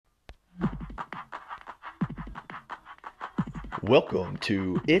Welcome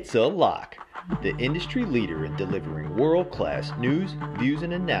to It's a Lock, the industry leader in delivering world-class news, views,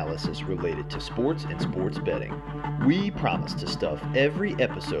 and analysis related to sports and sports betting. We promise to stuff every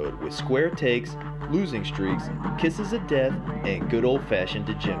episode with square takes, losing streaks, kisses of death, and good old-fashioned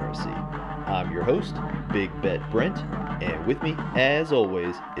degeneracy. I'm your host, Big Bet Brent, and with me, as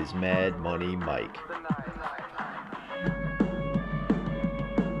always, is Mad Money Mike.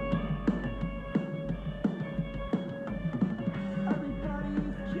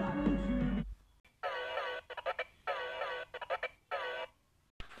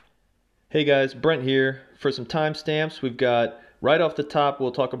 Hey guys, Brent here. For some timestamps, we've got right off the top,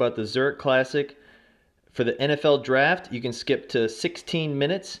 we'll talk about the Zurich Classic. For the NFL Draft, you can skip to 16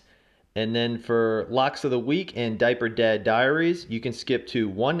 minutes. And then for Locks of the Week and Diaper Dad Diaries, you can skip to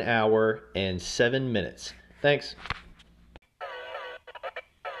 1 hour and 7 minutes. Thanks.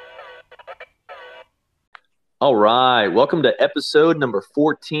 All right, welcome to episode number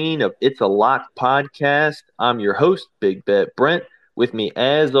 14 of It's a Lock podcast. I'm your host, Big Bet Brent. With me,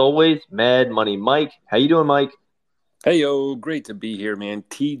 as always, Mad Money Mike. How you doing, Mike? Hey, yo, great to be here, man.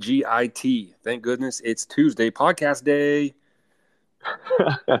 TGIT. Thank goodness it's Tuesday, podcast day.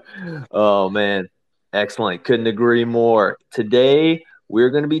 Oh, man. Excellent. Couldn't agree more. Today, we're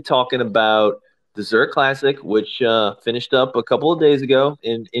going to be talking about the Zurich Classic, which finished up a couple of days ago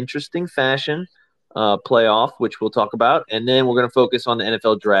in interesting fashion, playoff, which we'll talk about. And then we're going to focus on the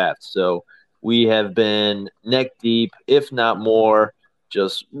NFL Draft. So we have been neck deep, if not more,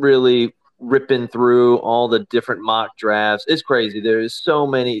 just really ripping through all the different mock drafts. It's crazy. There's so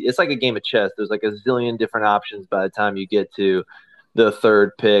many. It's like a game of chess. There's like a zillion different options by the time you get to the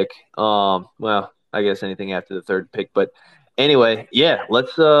third pick. Well, I guess anything after the third pick. But anyway, yeah,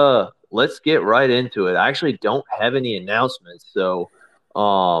 let's get right into it. I actually don't have any announcements. So,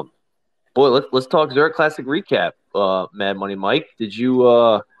 let's talk Zurich Classic recap. Mad Money Mike, did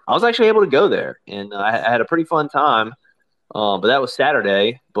you I was actually able to go there, and I had a pretty fun time. But that was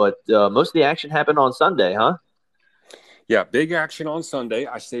Saturday. But most of the action happened on Sunday, huh? Yeah, big action on Sunday.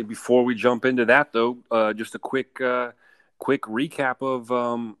 I say before we jump into that, though, just a quick recap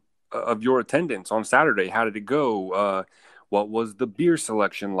of your attendance on Saturday. How did it go? What was the beer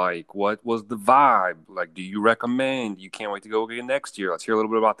selection like? What was the vibe? Like, do you recommend? You can't wait to go again next year. Let's hear a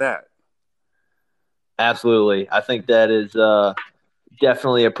little bit about that. Absolutely. I think that is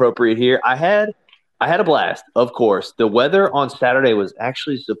definitely appropriate here. I had a blast, of course. The weather on Saturday was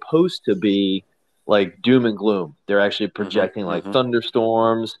actually supposed to be like doom and gloom. They're actually projecting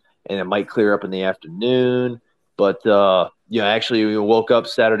thunderstorms, and it might clear up in the afternoon. But actually, we woke up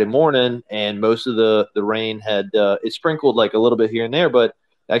Saturday morning, and most of the rain had it sprinkled like a little bit here and there, but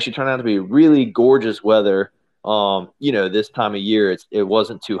it actually turned out to be really gorgeous weather. This time of year, it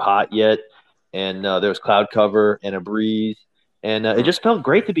wasn't too hot yet, and there was cloud cover and a breeze. And it just felt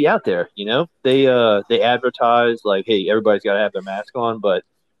great to be out there. They advertised like, hey, everybody's got to have their mask on, but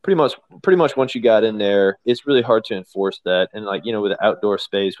pretty much once you got in there, it's really hard to enforce that. And like, with the outdoor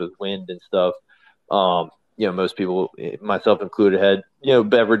space with wind and stuff, most people, myself included, had,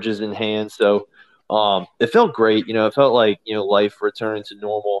 beverages in hand. So it felt great. It felt like, life returned to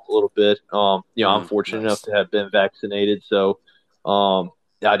normal a little bit. I'm fortunate enough to have been vaccinated. So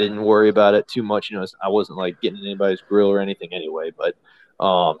I didn't worry about it too much. I wasn't like getting in anybody's grill or anything anyway. But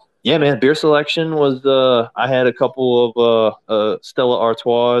yeah, man, beer selection was. I had a couple of Stella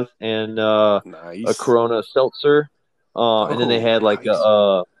Artois and a Corona Seltzer, and then they had like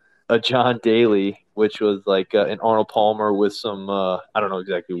a John Daly, which was like an Arnold Palmer with some. I don't know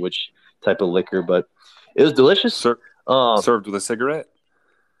exactly which type of liquor, but it was delicious. Served with a cigarette.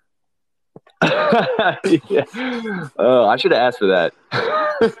 Yeah. I should have asked for that.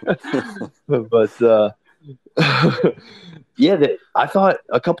 But I thought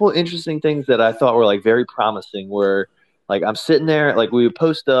a couple of interesting things that I thought were like very promising were like I'm sitting there, like we would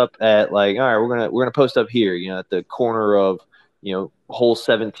post up at like, all right, we're gonna post up here, at the corner of hole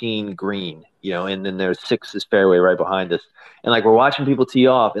 17 green, and then there's 6's fairway right behind us, and like we're watching people tee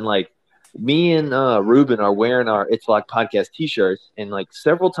off, and like me and Ruben are wearing our It's Lock podcast T-shirts, and like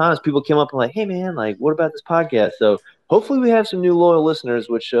several times people came up and like, hey man, like what about this podcast? So hopefully we have some new loyal listeners,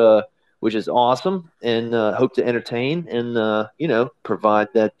 which is awesome, and hope to entertain and provide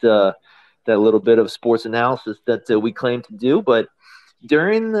that little bit of sports analysis that we claim to do. But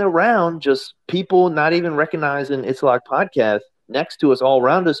during the round, just people not even recognizing It's Lock podcast next to us, all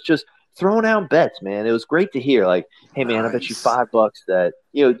around us, just throwing out bets, man. It was great to hear. Like, hey, man, I bet you $5 that,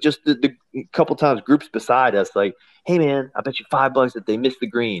 just the couple times groups beside us, like, hey, man, I bet you $5 that they missed the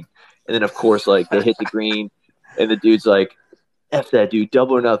green. And then, of course, like, they hit the green, and the dude's like, F that dude,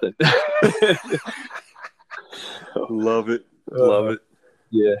 double or nothing. Love it. Love it.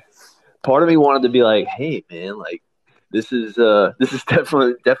 Yeah. Part of me wanted to be like, hey man, like this is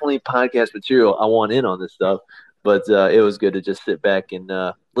definitely podcast material. I want in on this stuff. But it was good to just sit back and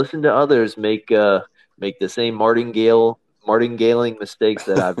listen to others make the same martingaling mistakes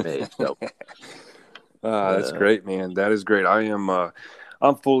that I've made. So That's great, man. That is great. I'm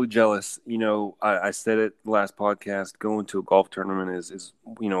fully jealous. You know, I said it last podcast. Going to a golf tournament is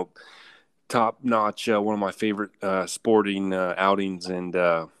top notch. One of my favorite sporting outings, and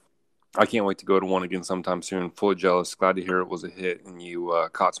I can't wait to go to one again sometime soon. Fully jealous. Glad to hear it was a hit, and you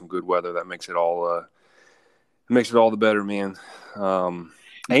caught some good weather. That makes it all the better, man.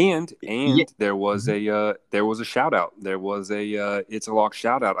 And yeah. there was a shout out. There was a It's a Lock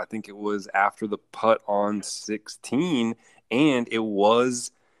shout out. I think it was after the putt on 16, and it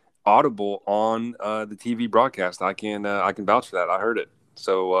was audible on the TV broadcast. I can vouch for that. I heard it.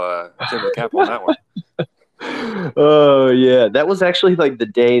 So tip of the cap on that one. Oh yeah, that was actually like the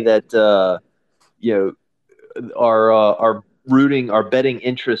day that our betting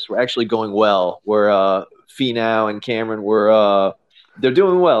interests were actually going well. Where Finau and Cameron were they're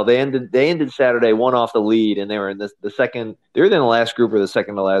doing well. They ended Saturday one off the lead, and they were in the second. They were in the last group or the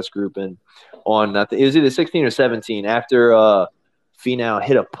second to last group, and on it was either 16 or 17 after Finau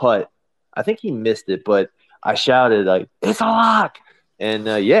hit a putt. I think he missed it, but I shouted like, "It's a lock!" And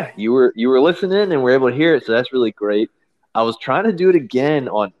yeah, you were listening and were able to hear it, so that's really great. I was trying to do it again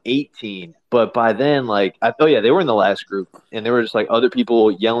on 18, but by then, like, they were in the last group, and there were just like other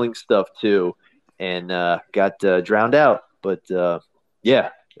people yelling stuff too, and got drowned out. But yeah,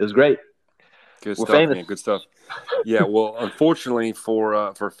 it was great. Good We're stuff, famous. man. Good stuff. Yeah, well, unfortunately for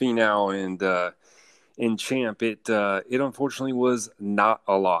Finau and Champ, it unfortunately was not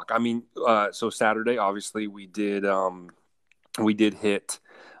a lock. I mean, so Saturday, obviously, we did hit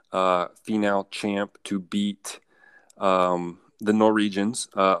Finau Champ to beat the Norwegians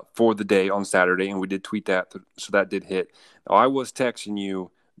for the day on Saturday, and we did tweet that, so that did hit. Now, I was texting you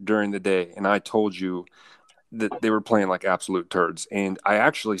during the day, and I told you that they were playing like absolute turds. And I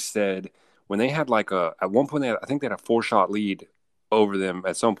actually said when they had at one point, I think they had a 4-shot lead over them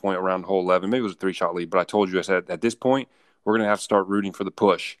at some point around hole 11. Maybe it was a 3-shot lead, but I told you, I said, at this point, we're going to have to start rooting for the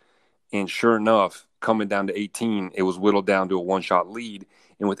push. And sure enough, coming down to 18, it was whittled down to a 1-shot lead.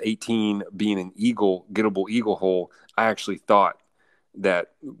 And with 18 being an gettable eagle hole, I actually thought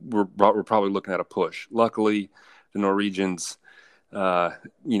that we're probably looking at a push. Luckily, the Norwegians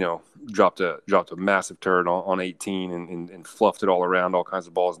dropped a massive turd on 18 and fluffed it all around, all kinds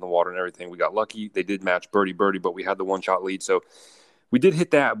of balls in the water and everything. We got lucky. They did match birdie, but we had the 1-shot lead. So we did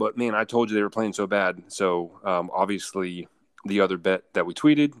hit that, but man, I told you they were playing so bad. So obviously the other bet that we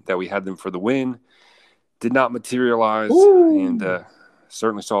tweeted that we had them for the win did not materialize. Ooh. And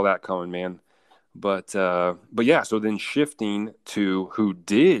certainly saw that coming, man. But yeah, so then shifting to who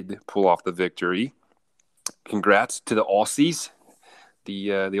did pull off the victory. Congrats to the Aussies.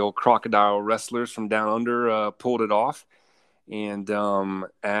 The old crocodile wrestlers from down under pulled it off. And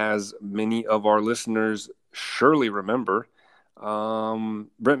as many of our listeners surely remember, Brent,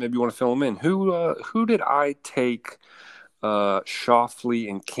 maybe you want to fill them in. Who did I take Schauffele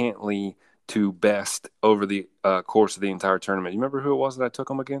and Cantley to best over the course of the entire tournament? You remember who it was that I took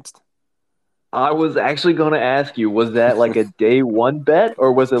them against? I was actually going to ask you, was that like a day one bet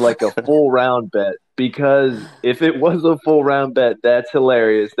or was it like a full round bet? Because if it was a full round bet, that's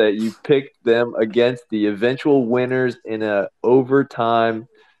hilarious that you picked them against the eventual winners in a overtime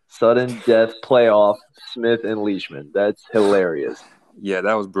sudden death playoff, Smith and Leishman. That's hilarious. Yeah,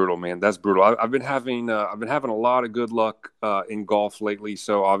 that was brutal, man. That's brutal. I've been having a lot of good luck in golf lately,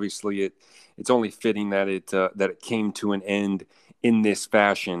 so obviously it's only fitting that it came to an end in this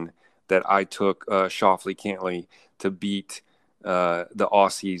fashion. That I took Schauffele Cantley to beat the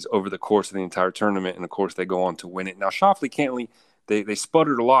Aussies over the course of the entire tournament, and of course they go on to win it. Now Schauffele Cantley, they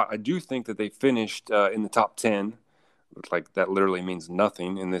sputtered a lot. I do think that they finished in the top 10. Like that literally means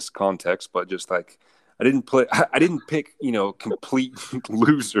nothing in this context, but just like I didn't pick complete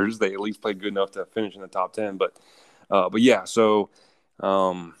losers. They at least played good enough to finish in the top 10. But yeah, so.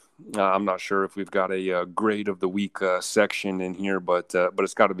 I'm not sure if we've got a grade of the week section in here, but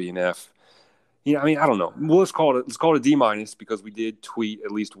it's got to be an F. I mean, I don't know. Well, let's call it a D- because we did tweet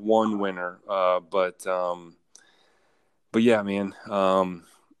at least one winner. But yeah, man.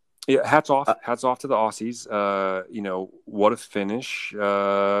 Yeah, hats off to the Aussies. What a finish.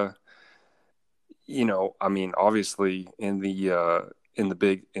 I mean, obviously in the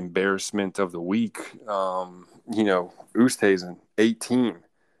big embarrassment of the week, Oosthuizen 18.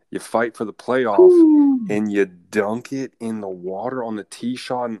 You fight for the playoff. Ooh. And you dunk it in the water on the tee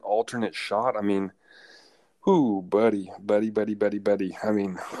shot and alternate shot. I mean, Ooh, buddy. I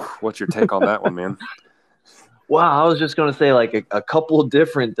mean, what's your take on that one, man? Wow, I was just going to say like a couple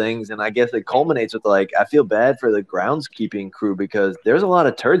different things, and I guess it culminates with like I feel bad for the groundskeeping crew because there's a lot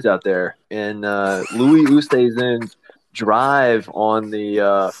of turds out there, and Louis Oosthuizen's drive on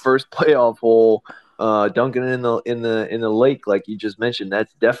the first playoff hole, dunking it in the lake, like you just mentioned,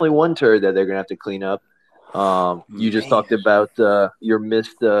 that's definitely one turd that they're gonna have to clean up. You just Man. talked about your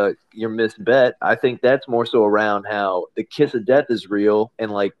missed bet. I think that's more so around how the kiss of death is real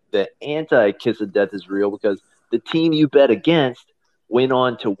and like the anti kiss of death is real because the team you bet against went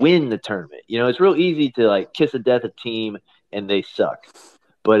on to win the tournament. It's real easy to like kiss of death a team and they suck,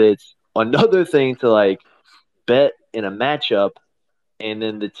 but it's another thing to like bet in a matchup and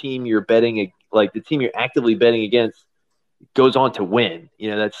then the team you're betting like the team you're actively betting against goes on to win.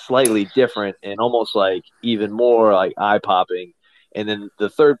 That's slightly different and almost like even more like eye popping. And then the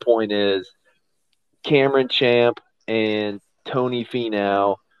third point is Cameron Champ and Tony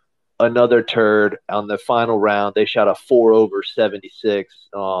Finau, another turd on the final round. They shot a 4 over 76.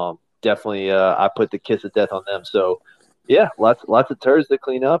 Definitely, I put the kiss of death on them. So, yeah, lots of turds to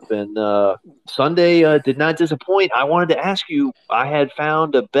clean up. And Sunday did not disappoint. I wanted to ask you. I had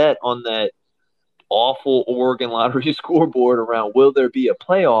found a bet on that awful Oregon lottery scoreboard around will there be a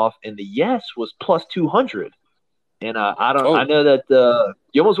playoff, and the yes was plus 200. And I Oh, know that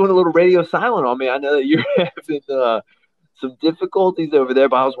you almost went a little radio silent on me. I know that you're having some difficulties over there,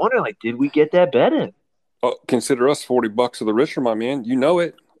 but I was wondering, like, did we get that bet in? oh, consider us $40 of the richer, my man. You know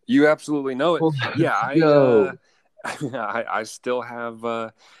it. You absolutely know it. Well, Yeah, let's go. I still have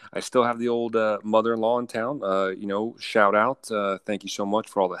the old mother-in-law in town. Shout out. Thank you so much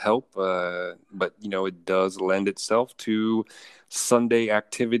for all the help. But it does lend itself to Sunday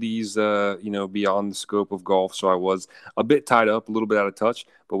activities. Beyond the scope of golf. So I was a bit tied up, a little bit out of touch.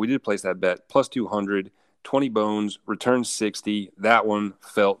 But we did place that bet plus 200, 20 bones, return 60. That one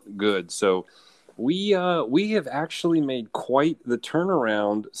felt good. So we have actually made quite the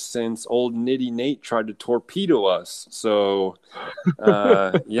turnaround since old Nitty Nate tried to torpedo us. So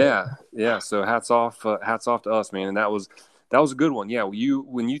yeah. So hats off to us, man. And that was a good one. Yeah,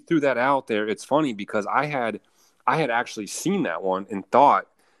 when you threw that out there, it's funny because I had actually seen that one and thought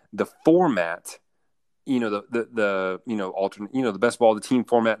the format, the alternate, the best ball of the team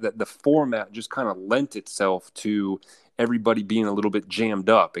format, that the format just kind of lent itself to everybody being a little bit jammed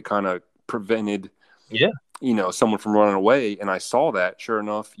up. It kind of prevented Yeah. someone from running away, and I saw that. Sure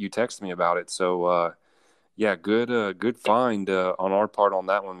enough, you texted me about it. So yeah, good find on our part on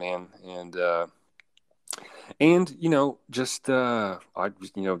that one, man. And just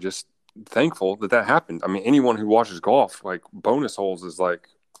thankful that happened. I mean, anyone who watches golf, like, bonus holes is like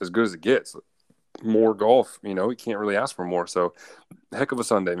as good as it gets. More golf, you can't really ask for more. So heck of a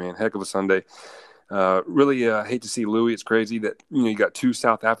Sunday, man. Heck of a Sunday. Really hate to see Louis. It's crazy that you got two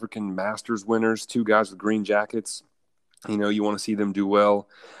South African Masters winners, two guys with green jackets. You want to see them do well.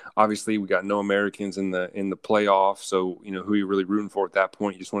 Obviously, we got no Americans in the playoff, so who you're really rooting for at that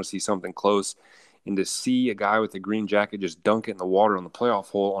point. You just want to see something close, and to see a guy with a green jacket just dunk it in the water on the playoff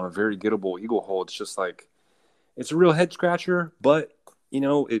hole on a very gettable eagle hole. It's just like it's a real head scratcher, but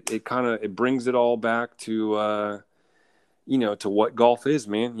it kind of it brings it all back to to what golf is,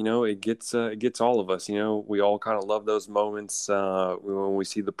 man. It gets all of us. We all kind of love those moments when we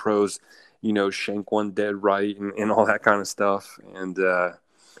see the pros, shank one dead right and all that kind of stuff. And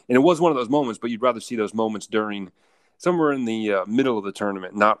it was one of those moments, but you'd rather see those moments during somewhere in the middle of the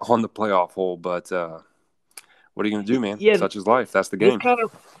tournament, not on the playoff hole. But what are you going to do, man? Yeah, Such is life. That's the this game. kind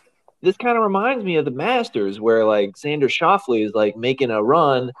of this kind of reminds me of the Masters where like Xander Schauffele is like making a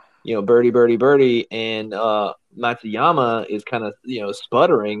run, birdie, birdie, birdie, and Matsuyama is kind of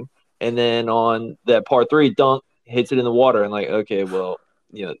sputtering, and then on that par three dunk hits it in the water, and like okay, well,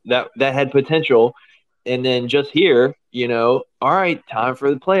 that had potential, and then just here, all right, time for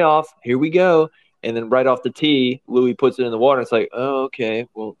the playoff, here we go, and then right off the tee, Louis puts it in the water. It's like, oh, okay,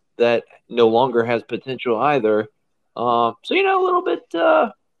 well that no longer has potential either. So a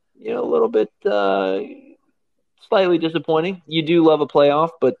little bit slightly disappointing. You do love a playoff,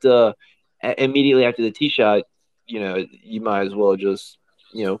 but immediately after the tee shot, you might as well just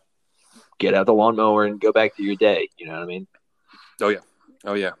you know get out the lawnmower and go back to your day. You know what I mean? Oh yeah.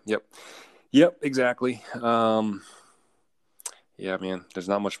 Oh yeah. Yep. Exactly. Yeah, man. There's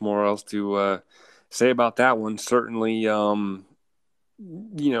not much more else to say about that one. Certainly,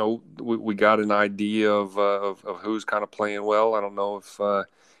 we got an idea of who's kind of playing well. I don't know if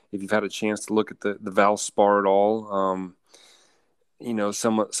you've had a chance to look at the Valspar at all.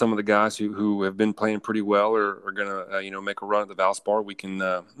 some of the guys who have been playing pretty well are gonna make a run at the Valspar. We can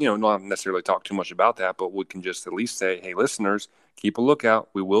not necessarily talk too much about that, but we can just at least say, hey, listeners, keep a lookout.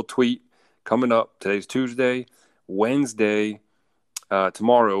 We will tweet coming up. Today's Tuesday, Wednesday.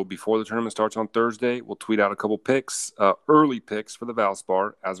 Tomorrow, before the tournament starts on Thursday, we'll tweet out a couple picks, early picks for the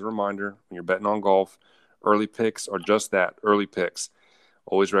Valspar. As a reminder, when you're betting on golf, early picks are just that, early picks.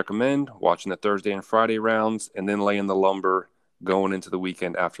 Always recommend watching the Thursday and Friday rounds and then laying the lumber going into the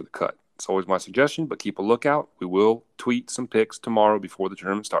weekend after the cut. It's always my suggestion, but keep a lookout. We will tweet some picks tomorrow before the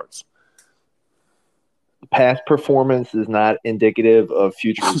tournament starts. Past performance is not indicative of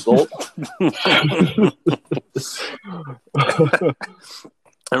future results.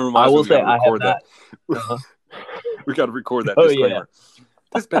 I will say I have not. Uh-huh. We got to record that disclaimer. Yeah.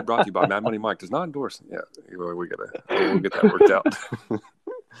 This bet brought to you by Mad Money Mike does not endorse. Yeah, we'll get that worked out.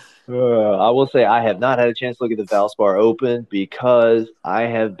 I will say I have not had a chance to look at the Valspar Open because I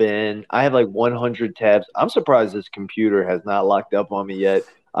have like 100 tabs. I'm surprised this computer has not locked up on me yet.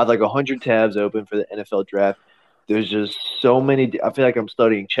 I have like 100 tabs open for the NFL draft. There's just so many. I feel like I'm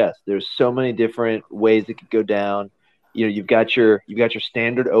studying chess. There's so many different ways it could go down. You've got your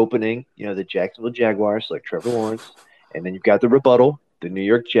standard opening. The Jacksonville Jaguars select Trevor Lawrence, and then you've got the rebuttal. The New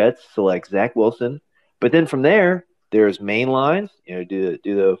York Jets select Zach Wilson. But then from there, there's main lines. Do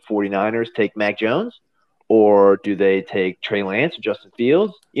the 49ers take Mac Jones, or do they take Trey Lance or Justin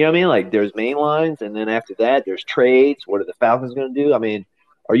Fields? You know what I mean? Like there's main lines, and then after that, there's trades. What are the Falcons going to do? I mean,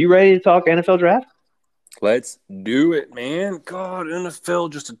 are you ready to talk NFL draft? Let's do it, man. God,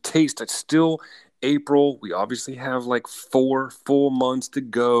 NFL, just a taste. It's still April. We obviously have like 4 full months to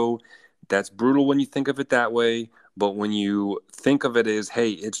go. That's brutal when you think of it that way. But when you think of it as,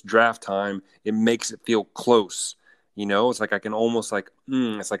 hey, it's draft time, it makes it feel close. It's like I can almost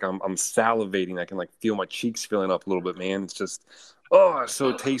it's like I'm salivating. I can like feel my cheeks filling up a little bit, man. It's just, it's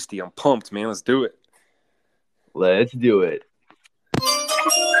so tasty. I'm pumped, man. Let's do it. Let's do it.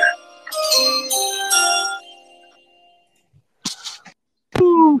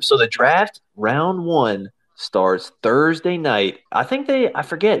 So the draft round 1 starts Thursday night. I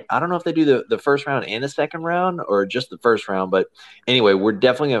forget. I don't know if they do the first round and the second round or just the first round. But anyway, we're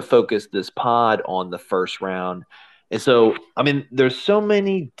definitely going to focus this pod on the first round. And so, I mean, there's so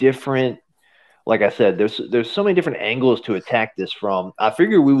many different, like I said, there's so many different angles to attack this from. I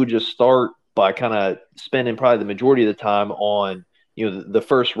figure we would just start by kind of spending probably the majority of the time on, the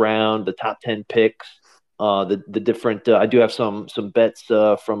first round, the top 10 picks. The different I do have some bets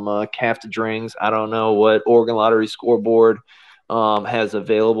from Calf to Drings. I don't know what Oregon Lottery scoreboard has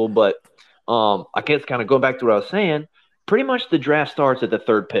available, but I guess kind of going back to what I was saying, pretty much the draft starts at the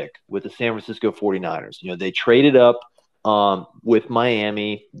 3rd pick with the San Francisco 49ers. They traded up with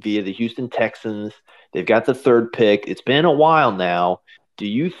Miami via the Houston Texans. They've got the 3rd pick. It's been a while now. Do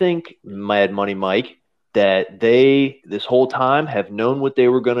you think, Mad Money Mike, that they this whole time have known what they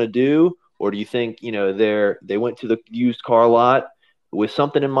were going to do? Or do you think, they went to the used car lot with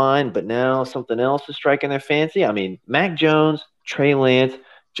something in mind, but now something else is striking their fancy? I mean, Mac Jones, Trey Lance,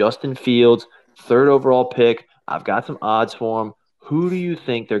 Justin Fields, 3rd overall pick. I've got some odds for them. Who do you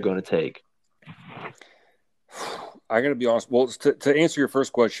think they're going to take? I got to be honest. Well, to answer your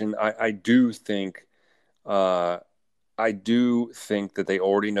first question, I do think that they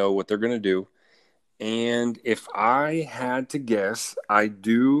already know what they're going to do. And if I had to guess, I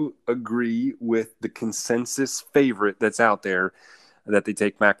do agree with the consensus favorite that's out there that they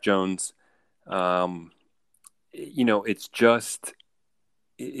take Mac Jones. It's just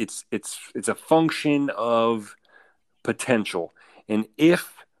it's a function of potential. And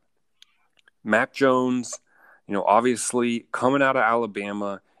if Mac Jones, obviously coming out of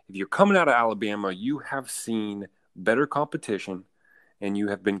Alabama, if you're coming out of Alabama, you have seen better competition and you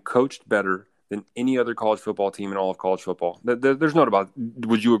have been coached better than any other college football team in all of college football. There's no doubt.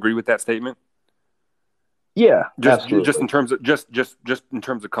 Would you agree with that statement? Yeah, absolutely. Just in terms of just in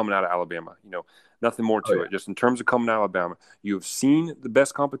terms of coming out of Alabama, nothing more to it. Just in terms of coming out of Alabama, you have seen the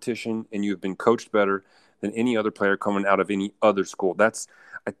best competition and you have been coached better than any other player coming out of any other school. I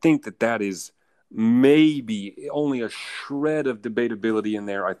think that is maybe only a shred of debatability in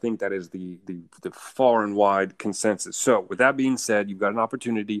there. I think that is the far and wide consensus. So with that being said, you've got an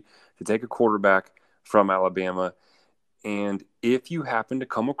opportunity to take a quarterback from Alabama. And if you happen to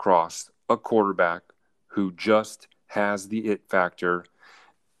come across a quarterback who just has the it factor,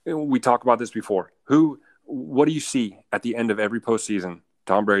 we talked about this before. What do you see at the end of every postseason?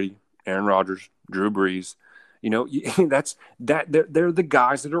 Tom Brady, Aaron Rodgers, Drew Brees. They're the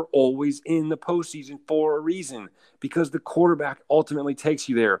guys that are always in the postseason for a reason, because the quarterback ultimately takes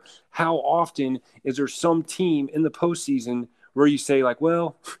you there. How often is there some team in the postseason where you say like,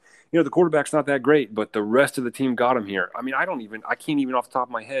 well, the quarterback's not that great, but the rest of the team got him here. I mean, I can't even off the top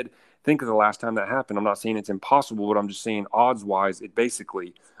of my head think of the last time that happened. I'm not saying it's impossible, but I'm just saying odds wise, it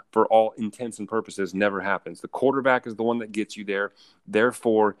basically, for all intents and purposes, never happens. The quarterback is the one that gets you there.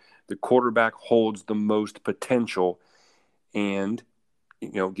 Therefore, the quarterback holds the most potential. And,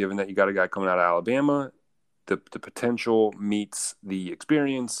 given that you got a guy coming out of Alabama, the potential meets the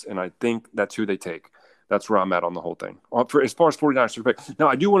experience. And I think that's who they take. That's where I'm at on the whole thing. As far as 49ers pick. Now,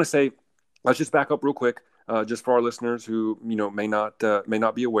 I do want to say, let's just back up real quick, just for our listeners who may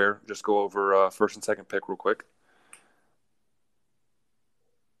not be aware. Just go over first and second pick real quick.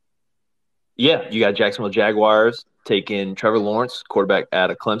 Yeah, you got Jacksonville Jaguars taking Trevor Lawrence, quarterback out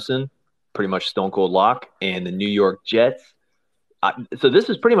of Clemson, pretty much stone cold lock, and the New York Jets. So this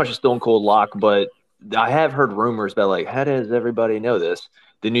is pretty much a stone cold lock, but I have heard rumors about like, how does everybody know this?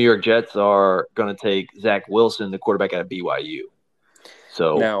 The New York Jets are going to take Zach Wilson, the quarterback out of BYU.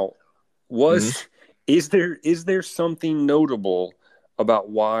 So now, is there something notable about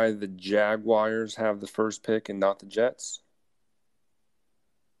why the Jaguars have the first pick and not the Jets?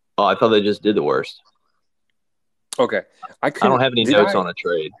 Oh, I thought they just did the worst. Okay, I don't have any notes on a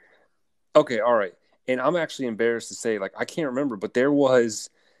trade. Okay, all right, and I'm actually embarrassed to say, like, I can't remember, but there was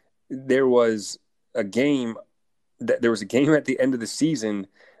a game. There was a game at the end of the season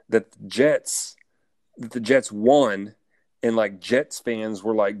that the Jets won, and like Jets fans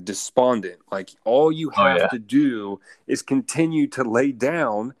were like despondent. Like, all you have to do is continue to lay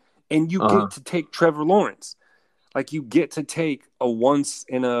down, and you get to take Trevor Lawrence. Like, you get to take a once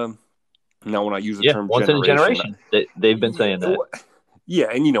in a. Now, when I use the term once in a generation, they've been saying that.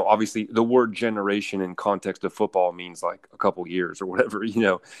 Yeah, and obviously the word generation in context of football means like a couple years or whatever,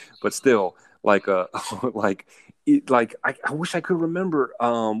 but still, like I wish I could remember.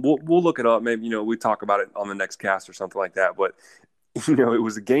 We'll look it up. Maybe we talk about it on the next cast or something like that. But it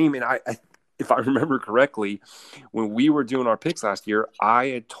was a game, and I if I remember correctly, when we were doing our picks last year, I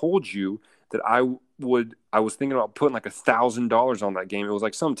had told you that I was thinking about putting like $1,000 on that game. It was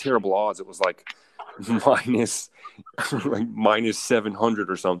like some terrible odds. It was like minus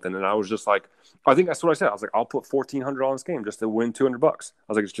 700 or something. And I was just like, I think that's what I said. I was like, I'll put $1,400 on this game just to win $200. I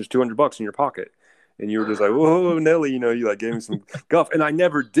was like, it's just $200 in your pocket. And you were just like, whoa, Nelly, you like gave me some guff. And I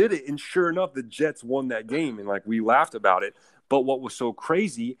never did it. And sure enough, the Jets won that game. And like, we laughed about it. But what was so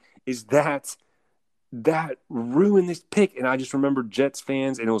crazy is that ruined this pick. And I just remember Jets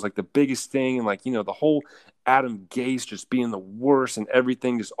fans, and it was like the biggest thing. And like, the whole Adam Gase just being the worst, and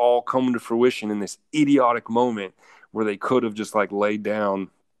everything just all coming to fruition in this idiotic moment where they could have just like laid down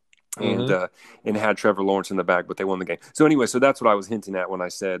and had Trevor Lawrence in the bag, but they won the game. So anyway, so that's what I was hinting at when I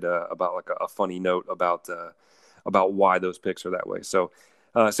said about like a funny note about why those picks are that way. So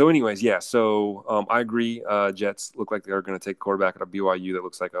anyways, yeah. So I agree. Jets look like they're going to take quarterback out of BYU. That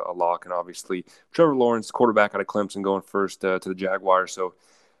looks like a lock, and obviously Trevor Lawrence, quarterback out of Clemson, going first to the Jaguars. So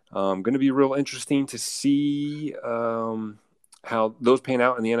going to be real interesting to see how those pan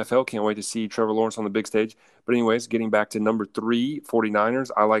out in the NFL. Can't wait to see Trevor Lawrence on the big stage. But anyways, getting back to number 3, 49ers,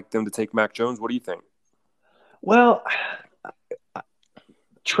 I like them to take Mac Jones. What do you think? Well,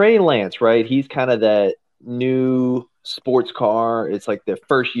 Trey Lance, right? He's kind of that new sports car. It's like the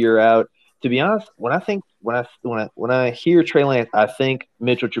first year out. To be honest, when I hear Trey Lance, I think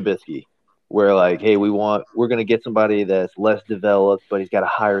Mitchell Trubisky, where like, hey, we're going to get somebody that's less developed, but he's got a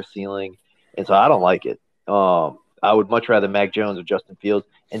higher ceiling. And so I don't like it. I would much rather Mac Jones or Justin Fields.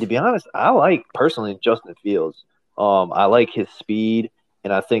 And to be honest, I like personally Justin Fields. I like his speed,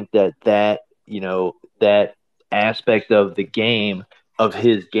 and I think that aspect of the game, of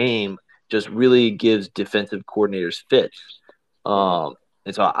his game, just really gives defensive coordinators fits. And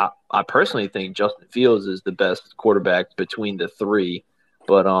so I personally think Justin Fields is the best quarterback between the three.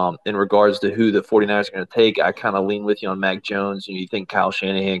 But in regards to who the 49ers are going to take, I kind of lean with you on Mac Jones. You think Kyle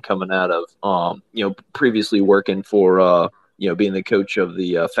Shanahan coming out of, previously working for, being the coach of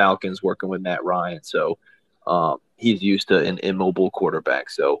the Falcons, working with Matt Ryan. So he's used to an immobile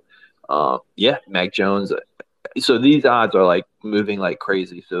quarterback. So, Mac Jones. So these odds are like moving like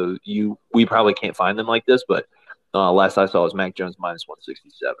crazy. So we probably can't find them like this, but last I saw was Mac Jones minus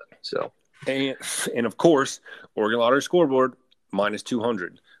 167. So and of course, Oregon Lottery scoreboard minus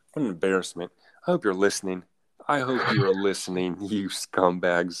 200. What an embarrassment. I hope you're listening. I hope you're listening, you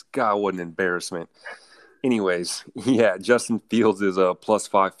scumbags. God, what an embarrassment. Anyways, yeah, Justin Fields is a plus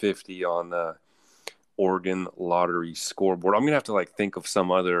 550 on the Oregon Lottery scoreboard. I'm gonna have to like think of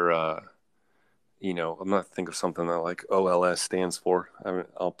some other. I'm not think of something that like OLS stands for.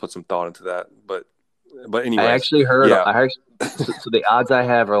 I'll put some thought into that, but But I anyways, actually heard. yeah. So the odds I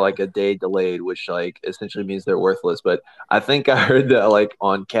have are like a day delayed, which like essentially means they're worthless. But I think I heard that like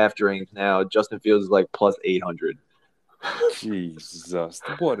on calf dreams now, Justin Fields is like plus 800. Jesus,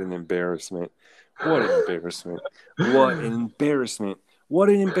 what an embarrassment. What an embarrassment. What an embarrassment. What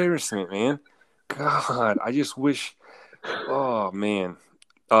an embarrassment, man. God, I just wish. Oh man.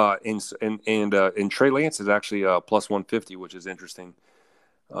 And Trey Lance is actually plus 150, which is interesting.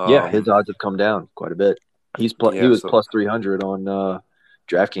 Yeah, his odds have come down quite a bit. He Yeah. was So plus 300 on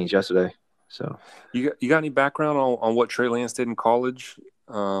DraftKings yesterday. So you got any background on what Trey Lance did in college?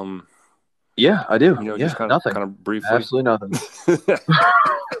 yeah, I do. Just Yeah, nothing. kind of briefly. Absolutely nothing.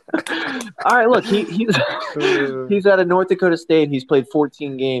 All right, look, he's out of North Dakota State. He's played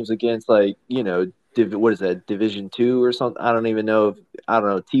 14 games against like what is that, Division II or something? I don't even know. I don't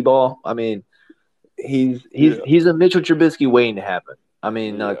know T-ball. I mean, he's a Mitchell Trubisky waiting to happen. I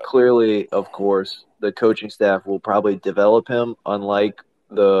mean, Yeah. clearly, of course, the coaching staff will probably develop him, unlike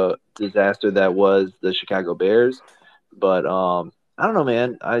the disaster that was the Chicago Bears. But I don't know,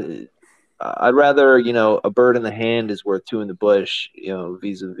 man. I'd rather, a bird in the hand is worth two in the bush,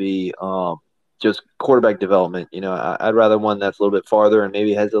 vis-a-vis just quarterback development. I'd rather one that's a little bit farther and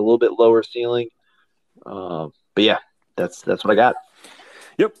maybe has a little bit lower ceiling. But yeah, that's what I got.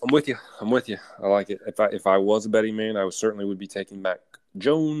 Yep, I'm with you. I like it. If I was a betting man, I certainly would be taking Mac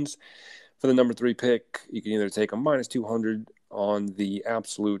Jones for the number 3 pick. You can either take a minus 200 on the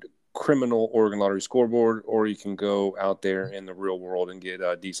absolute criminal Oregon Lottery scoreboard, or you can go out there in the real world and get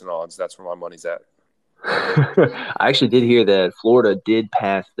decent odds. That's where my money's at. I actually did hear that Florida did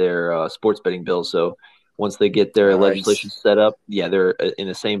pass their sports betting bill. So once they get their legislation set up, yeah, they're in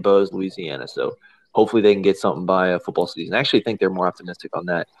the same boat as Louisiana. So hopefully they can get something by football season. I actually think they're more optimistic on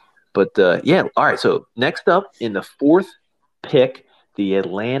that. But yeah, all right. So next up in the 4th pick, the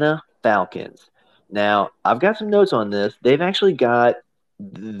Atlanta Falcons. Now I've got some notes on this. They've actually got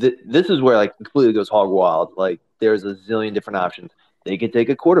this is where like completely goes hog wild. Like there's a zillion different options. They could take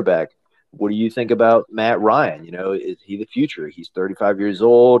a quarterback. What do you think about Matt Ryan? Is he the future? He's 35 years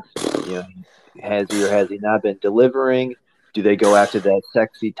old. Has he or has he not been delivering? Do they go after that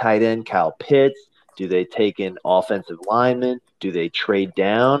sexy tight end, Kyle Pitts? Do they take an offensive lineman? Do they trade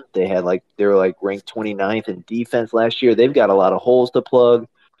down? They were ranked 29th in defense last year. They've got a lot of holes to plug.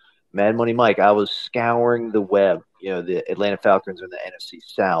 Mad Money Mike, I was scouring the web. The Atlanta Falcons are in the NFC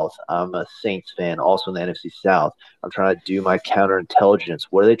South. I'm a Saints fan, also in the NFC South. I'm trying to do my counterintelligence.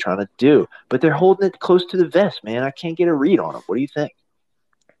 What are they trying to do? But they're holding it close to the vest, man. I can't get a read on them. What do you think?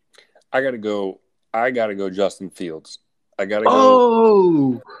 I gotta go Justin Fields. I gotta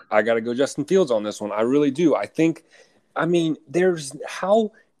go Justin Fields on this one. I really do.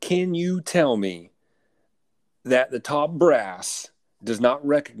 How can you tell me that the top brass does not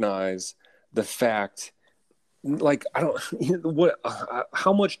recognize the fact, like, I don't,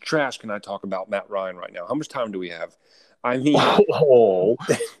 how much trash can I talk about Matt Ryan right now? How much time do we have? I mean,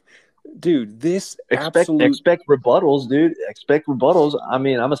 dude, expect rebuttals, dude. Expect rebuttals. I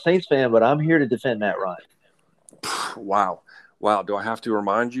mean, I'm a Saints fan, but I'm here to defend Matt Ryan. Wow. Do I have to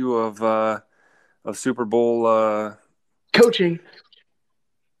remind you of Super Bowl coaching?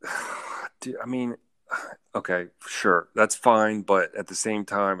 Dude, I mean, okay, sure, that's fine, but at the same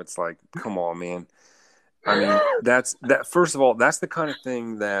time, it's like, come on, man. I mean, first of all, that's the kind of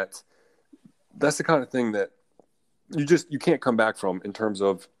thing that you can't come back from in terms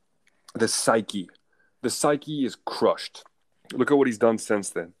of the psyche. The psyche is crushed. Look at what he's done since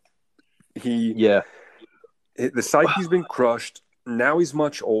then. The psyche's been crushed. Now he's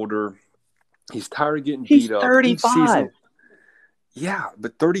much older. He's tired of getting beat up. 35. Yeah,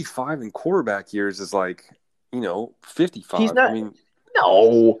 but 35 in quarterback years is like, 55. He's not.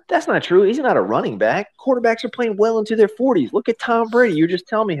 No, that's not true. He's not a running back. Quarterbacks are playing well into their 40s. Look at Tom Brady. You just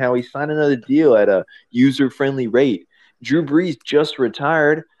tell me how he signed another deal at a user-friendly rate. Drew Brees just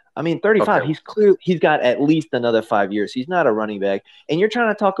retired. I mean, 35. Okay. He's got at least another 5 years. He's not a running back. And you're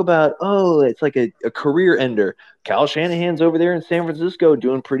trying to talk about, it's like a career ender. Kyle Shanahan's over there in San Francisco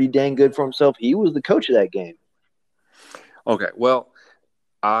doing pretty dang good for himself. He was the coach of that game. Okay, well,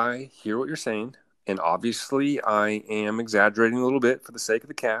 I hear what you're saying, and obviously I am exaggerating a little bit for the sake of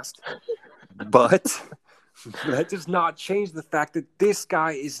the cast, but that does not change the fact that this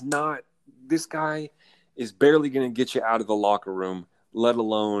guy is barely going to get you out of the locker room, let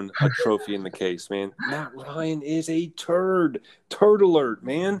alone a trophy in the case, man. Matt Ryan is a turd. Turd alert,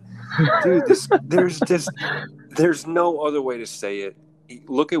 man. Dude, there's no other way to say it.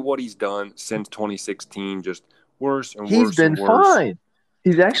 Look at what he's done since 2016, just worse and worse. He's been fine.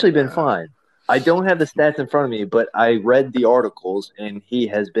 He's actually been fine. I don't have the stats in front of me, but I read the articles, and he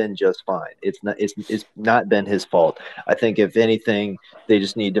has been just fine. It's not been his fault. I think if anything, they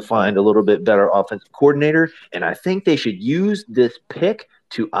just need to find a little bit better offensive coordinator, and I think they should use this pick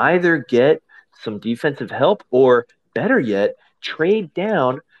to either get some defensive help or, better yet, trade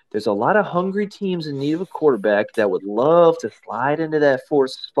down. There's a lot of hungry teams in need of a quarterback that would love to slide into that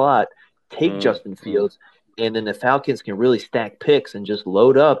fourth spot, take Justin Fields, and then the Falcons can really stack picks and just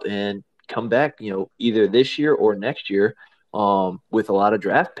load up and come back, either this year or next year, with a lot of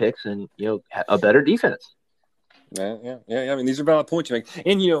draft picks and, a better defense. Yeah. I mean, these are valid points you make.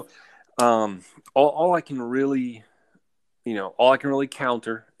 And, all I can really,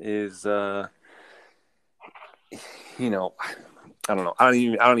 counter is, I don't know. I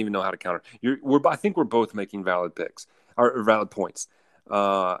don't even know how to counter. I think we're both making valid picks or valid points.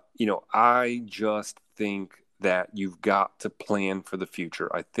 I just think that you've got to plan for the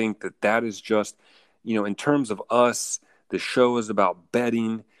future. I think that is just, in terms of us, the show is about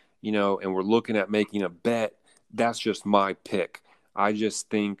betting, and we're looking at making a bet. That's just my pick. I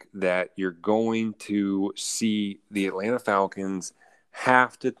just think that you're going to see the Atlanta Falcons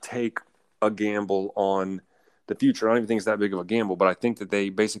have to take a gamble on the future. I don't even think it's that big of a gamble, but I think that they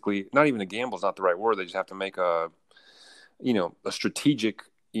basically, not even a gamble is not the right word. They just have to make a strategic,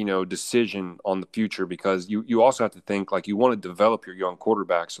 decision on the future, because you also have to think, like, you want to develop your young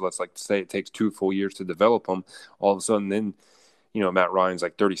quarterback. So let's say it takes 2 full years to develop them. All of a sudden, then, Matt Ryan's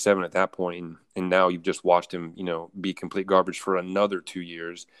like 37 at that point, and now you've just watched him, be complete garbage for another 2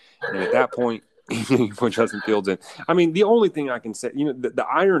 years. And at that point, you put Justin Fields in. I mean, the only thing I can say, the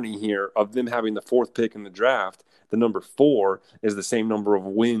irony here of them having the 4th pick in the draft, the number 4 is the same number of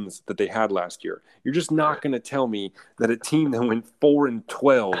wins that they had last year. You're just not going to tell me that a team that went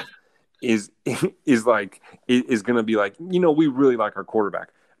 4-12 is going to be like, we really like our quarterback.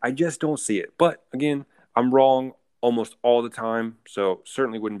 I just don't see it. But again, I'm wrong almost all the time, so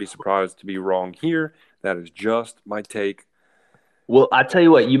certainly wouldn't be surprised to be wrong here. That is just my take. Well, I tell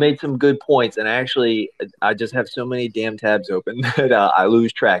you what, you made some good points, and actually, I just have so many damn tabs open that I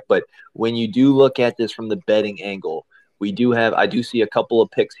lose track. But when you do look at this from the betting angle, I do see a couple of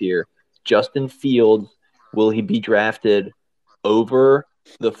picks here. Justin Fields, will he be drafted over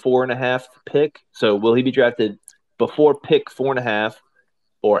the 4.5 pick? So will he be drafted before pick 4.5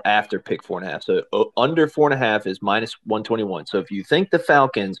 or after pick 4.5? So under 4.5 is -121. So if you think the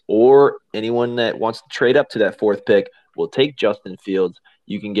Falcons or anyone that wants to trade up to that 4th pick will take Justin Fields,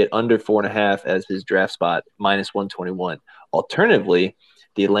 you can get under 4.5 as his draft spot, -121. Alternatively,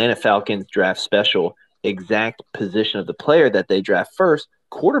 the Atlanta Falcons draft special, exact position of the player that they draft first,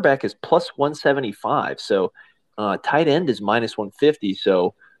 quarterback is +175. So tight end is -150.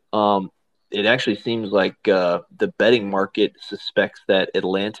 So it actually seems like the betting market suspects that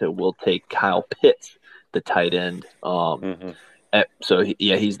Atlanta will take Kyle Pitts, the tight end.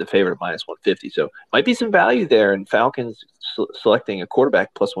 He's the favorite at -150. So might be some value there, and Falcons selecting a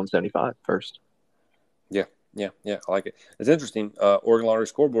quarterback +175 first. Yeah. I like it. It's interesting. Oregon Lottery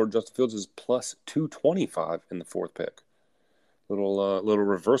scoreboard, Justin Fields is +225 in the 4th pick. Little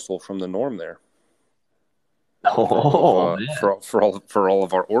reversal from the norm there. For all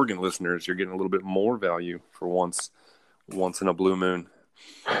of our Oregon listeners, you're getting a little bit more value for once in a blue moon.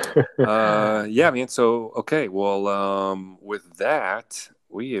 Man. So okay, well, with that,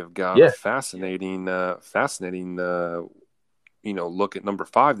 we have got a fascinating, look at number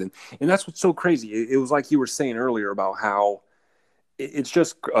 5. Then, and that's what's so crazy. It was like you were saying earlier about how it's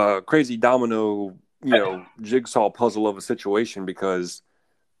just a crazy domino, jigsaw puzzle of a situation, because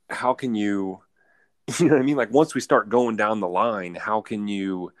how can you know what I mean? Like, once we start going down the line, how can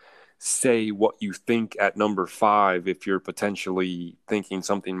you say what you think at number 5 if you're potentially thinking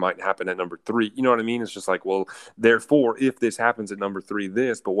something might happen at number 3? You know what I mean? It's just like, well, therefore, if this happens at number 3,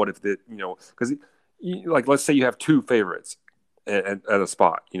 this, but what if because like, let's say you have 2 favorites at a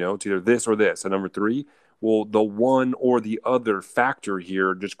spot, it's either this or this at number 3. Well, the one or the other factor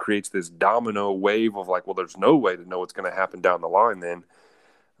here just creates this domino wave of like, well, there's no way to know what's going to happen down the line then.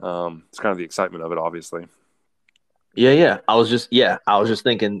 It's kind of the excitement of it, obviously. Yeah. I was just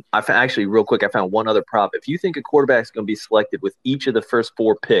thinking. Actually, real quick, I found one other prop. If you think a quarterback is going to be selected with each of the first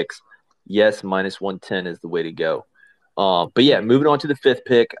 4 picks, yes, -110 is the way to go. But yeah, moving on to the 5th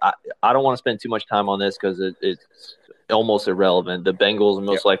pick. I don't want to spend too much time on this because it's almost irrelevant. The Bengals are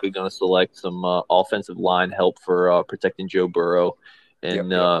most likely going to select some offensive line help for protecting Joe Burrow,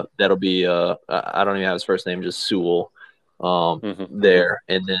 and that'll be I don't even have his first name, just Sewell. There.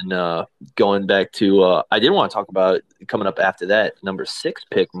 And then going back to I did want to talk about coming up after that, number 6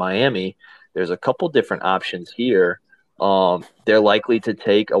 pick, Miami. There's a couple different options here. They're likely to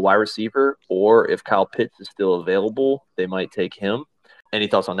take a wide receiver, or if Kyle Pitts is still available, they might take him. Any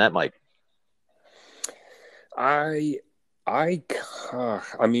thoughts on that, Mike? I,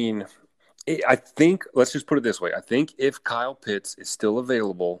 I mean, I think let's just put it this way. I think if Kyle Pitts is still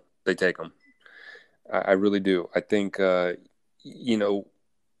available, they take him. I really do. I think, you know,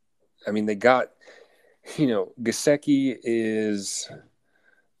 I mean, they got, Gesicki is,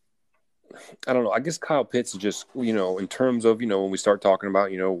 I don't know. I guess Kyle Pitts is just, in terms of, when we start talking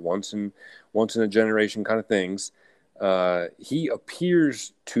about, once in a generation kind of things, he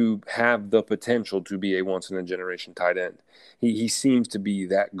appears to have the potential to be a once in a generation tight end. He seems to be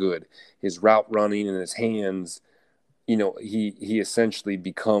that good. His route running and his hands, he essentially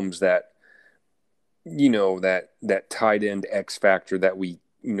becomes that, that tight end X factor that we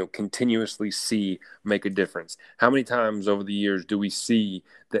continuously see make a difference. How many times over the years do we see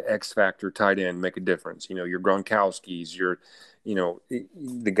the X factor tight end make a difference? Your Gronkowski's,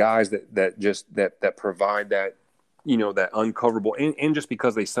 the guys that provide that, that uncoverable, and just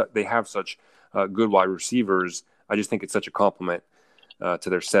because they have such good wide receivers, I just think it's such a compliment to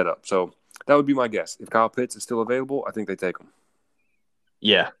their setup. So that would be my guess. If Kyle Pitts is still available, I think they take him.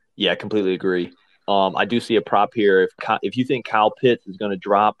 Yeah, completely agree. I do see a prop here. If you think Kyle Pitts is going to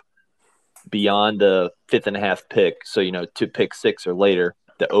drop beyond the 5.5 pick, so to pick 6 or later,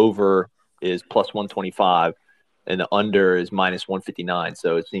 the over is plus 125, and the under is minus 159.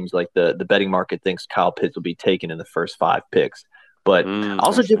 So it seems like the betting market thinks Kyle Pitts will be taken in the first 5 picks. But I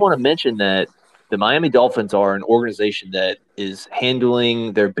also did want to mention that the Miami Dolphins are an organization that is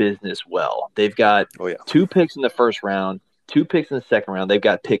handling their business well. They've got 2 picks in the first round, 2 picks in the second round. They've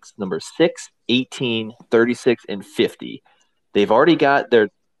got picks number 6, 18, 36, and 50. They've already got their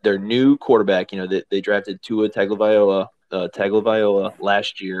new quarterback. They drafted Tua Tagovailoa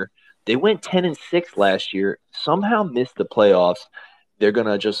last year. They went 10-6 last year, somehow missed the playoffs. They're going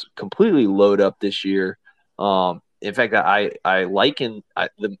to just completely load up this year. In fact, I liken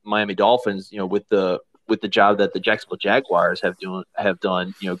the Miami Dolphins, with the job that the Jacksonville Jaguars have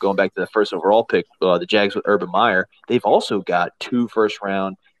done, going back to the first overall pick, the Jags with Urban Meyer. They've also got 2 first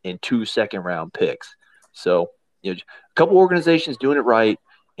round and 2 second round picks. So, a couple organizations doing it right.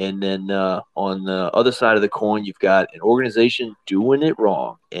 And then on the other side of the coin, you've got an organization doing it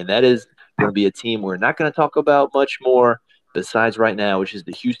wrong. And that is going to be a team we're not going to talk about much more besides right now, which is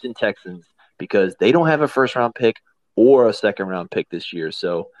the Houston Texans, because they don't have a first round pick or a second round pick this year.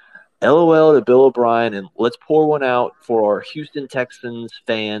 So LOL to Bill O'Brien, and let's pour one out for our Houston Texans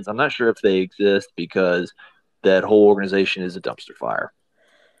fans. I'm not sure if they exist because that whole organization is a dumpster fire.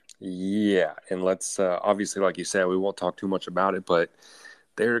 Yeah, and let's obviously, like you said, we won't talk too much about it, but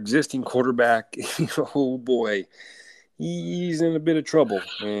their existing quarterback, oh boy, he's in a bit of trouble.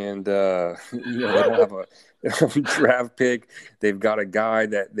 And, they don't have a draft pick. They've got a guy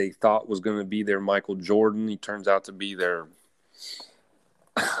that they thought was going to be their Michael Jordan. He turns out to be their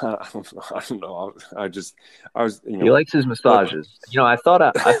I don't know. I was. He likes his massages. I thought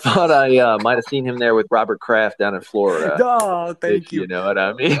I might have seen him there with Robert Kraft down in Florida. Oh, thank you. You know what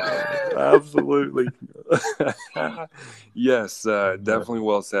I mean? Absolutely. Yes, definitely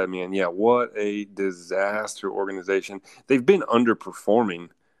well said, man. Yeah, what a disaster organization. They've been underperforming.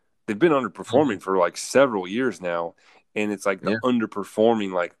 For like several years now, and it's like the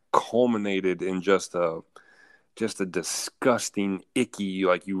underperforming like culminated in just a disgusting, icky,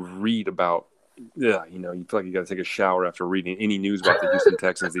 like you read about, you feel like you got to take a shower after reading any news about the Houston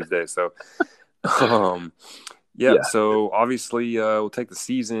Texans these days. So, so obviously we'll take the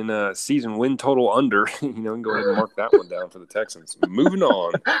season win total under, and go ahead and mark that one down for the Texans. Moving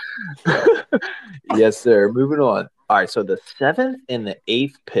on. Yes, sir. Moving on. All right, so the 7th and the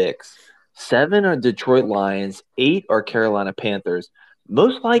 8th picks, 7 are Detroit Lions, 8 are Carolina Panthers.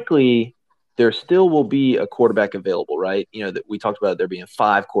 Most likely there still will be a quarterback available, right? That we talked about there being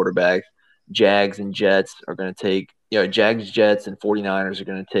 5 quarterbacks. Jags and Jets are going to take, Jags, Jets, and 49ers are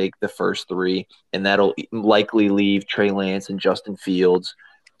going to take the first 3, and that'll likely leave Trey Lance and Justin Fields.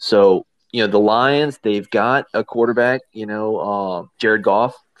 So, the Lions, they've got a quarterback, Jared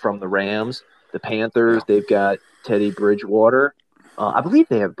Goff from the Rams. The Panthers, they've got Teddy Bridgewater. I believe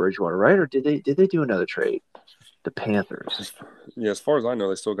they have Bridgewater, right? Or did they do another trade? The Panthers. Yeah, as far as I know,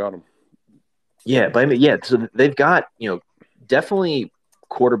 they still got him. Yeah, but so they've got, definitely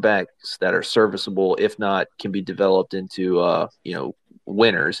quarterbacks that are serviceable, if not can be developed into,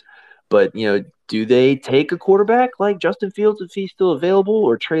 winners. But, do they take a quarterback like Justin Fields if he's still available,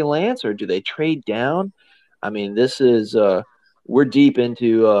 or Trey Lance, or do they trade down? I mean, this is we're deep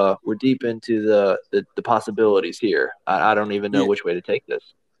into the possibilities here. I don't even know which way to take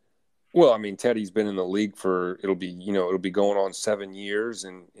this. Well, I mean, Teddy's been in the league for it'll be going on 7 years,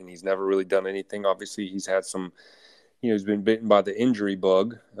 and he's never really done anything. Obviously, he's had some, he's been bitten by the injury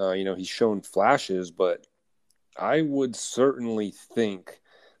bug. He's shown flashes, but I would certainly think,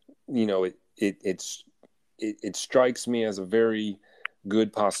 it strikes me as a very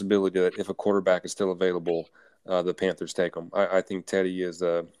good possibility that if a quarterback is still available, the Panthers take him. I think Teddy is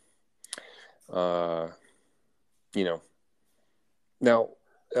you know. Now,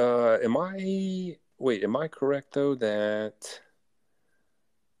 am I correct though that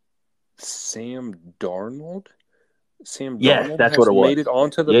Sam Darnold, Sam Yes, Darnold that's what has it was. made it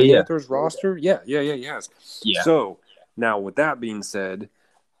onto the Yeah. Panthers roster? Yeah, yes. Yeah. So now, with that being said,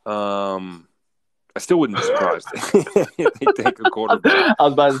 I still wouldn't be surprised if they take a quarterback. I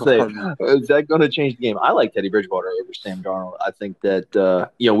was about to say, is that going to change the game? I like Teddy Bridgewater over Sam Darnold. I think that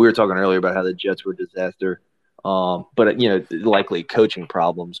we were talking earlier about how the Jets were a disaster, but likely coaching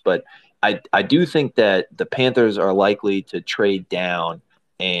problems. But I do think that the Panthers are likely to trade down,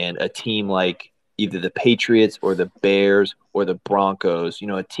 and a team like either the Patriots or the Bears or the Broncos,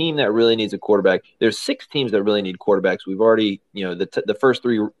 a team that really needs a quarterback. There's 6 teams that really need quarterbacks. We've already, the first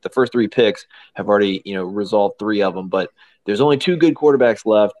three picks have already, resolved 3 of them, but there's only 2 good quarterbacks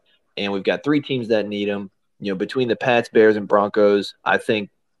left, and we've got 3 teams that need them. Between the Pats, Bears, and Broncos, I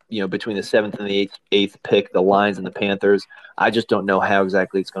think, between the 7th and the 8th pick, the Lions and the Panthers, I just don't know how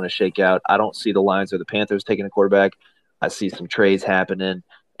exactly it's going to shake out. I don't see the Lions or the Panthers taking a quarterback. I see some trades happening.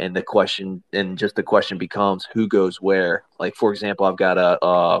 And the question becomes who goes where. Like, for example, I've got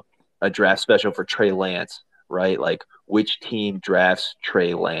a draft special for Trey Lance, right? Like, which team drafts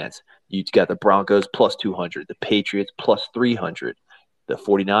Trey Lance? You've got the Broncos plus 200, the Patriots plus 300, the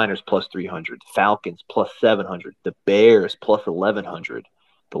 49ers plus 300, Falcons plus 700, the Bears plus 1100,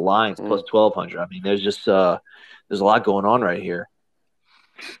 the Lions plus 1200. I mean, there's just there's a lot going on right here.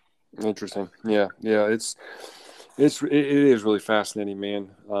 Interesting. Yeah. It is really fascinating, man.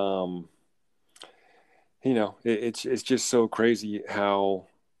 It's just so crazy how,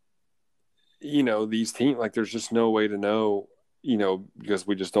 these teams, like, there's just no way to know, because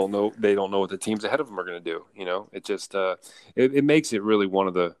we just don't know. They don't know what the teams ahead of them are going to do. It just, it makes it really one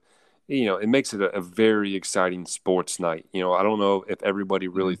of the, it makes it a very exciting sports night. I don't know if everybody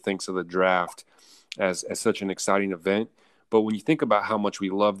really thinks of the draft as such an exciting event, but when you think about how much we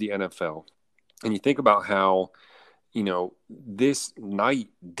love the NFL and you think about how, this night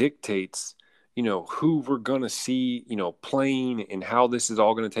dictates, who we're going to see, playing and how this is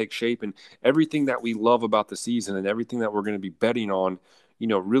all going to take shape, and everything that we love about the season and everything that we're going to be betting on,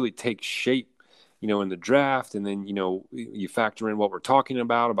 really takes shape, in the draft. And then, you factor in what we're talking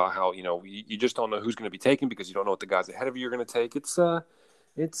about how, you just don't know who's going to be taken because you don't know what the guys ahead of you are going to take. It's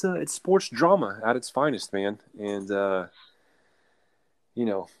sports drama at its finest, man. And,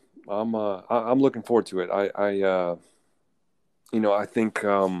 I'm looking forward to it. I think,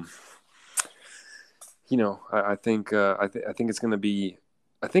 I think it's going to be,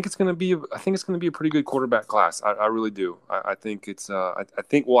 I think it's going to be a pretty good quarterback class. I really do. I think it's, I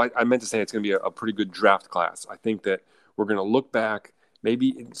meant to say it's going to be a pretty good draft class. I think that we're going to look back, maybe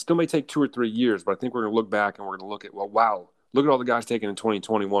it still may take 2 or 3 years, but I think we're going to look back and we're going to look at, well, wow, look at all the guys taken in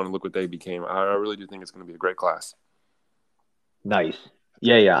 2021 and look what they became. I really do think it's going to be a great class. Nice.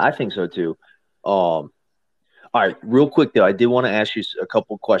 Yeah, I think so too. All right, real quick though, I did want to ask you a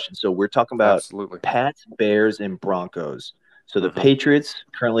couple questions. So we're talking about Absolutely. Pats, Bears, and Broncos. So the Patriots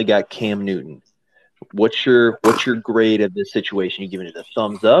currently got Cam Newton. What's your grade of this situation? You giving it a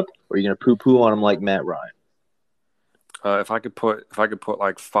thumbs up, or are you gonna poo on him like Matt Ryan? If I could put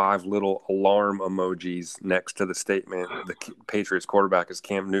like 5 little alarm emojis next to the statement, the Patriots quarterback is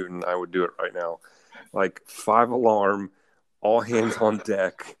Cam Newton, I would do it right now. Like 5 alarm, all hands on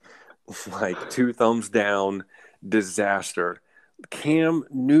deck, like 2 thumbs down, disaster. Cam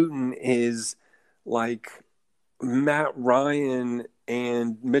Newton is like Matt Ryan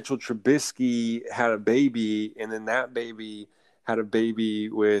and Mitchell Trubisky had a baby, and then that baby had a baby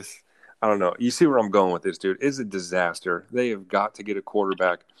with, I don't know. You see where I'm going with this, dude. It's a disaster. They have got to get a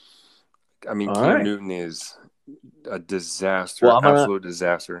quarterback. I mean, Cam Newton is a disaster, absolute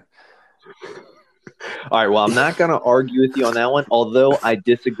disaster. All right, well, I'm not going to argue with you on that one, although I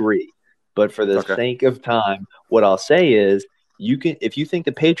disagree. But for the sake of time, what I'll say is if you think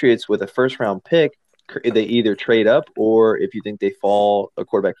the Patriots with a first-round pick, they either trade up, or if you think a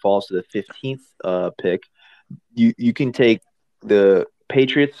quarterback falls to the 15th pick, you can take the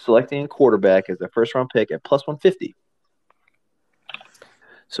Patriots selecting a quarterback as a first-round pick at plus 150.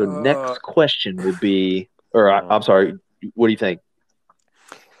 So next question would be, I'm sorry, what do you think?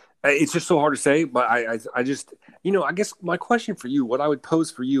 It's just so hard to say, but I just, I guess my question for you, what I would pose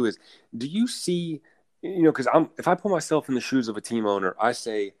for you is, do you see, because if I put myself in the shoes of a team owner, I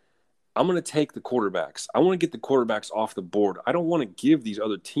say, I'm going to take the quarterbacks. I want to get the quarterbacks off the board. I don't want to give these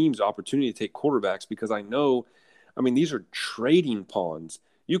other teams the opportunity to take quarterbacks because I know, I mean, these are trading pawns.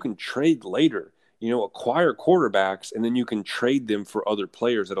 You can trade later, acquire quarterbacks, and then you can trade them for other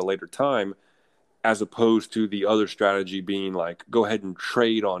players at a later time, as opposed to the other strategy being like, go ahead and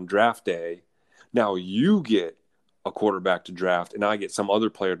trade on draft day. Now you get a quarterback to draft, and I get some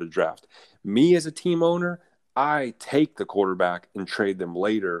other player to draft. Me as a team owner, I take the quarterback and trade them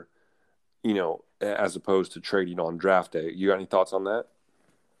later, as opposed to trading on draft day. You got any thoughts on that?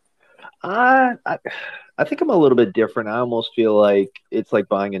 I think I'm a little bit different. I almost feel like it's like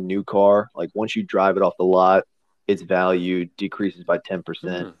buying a new car. Like once you drive it off the lot, its value decreases by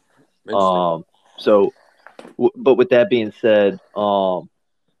 10%. Interesting. So, but with that being said, yeah,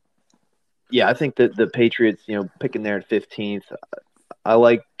 I think that the Patriots, picking there at 15th, I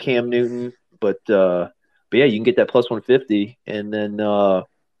like Cam Newton, but yeah, you can get that plus 150, and then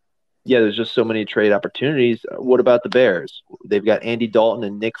yeah, there's just so many trade opportunities. What about the Bears? They've got Andy Dalton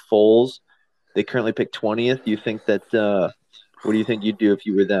and Nick Foles. They currently pick 20th. Do you think that? What do you think you'd do if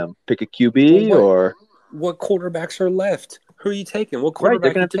you were them? Pick a QB Well, or what quarterbacks are left? Who are you taking? What right?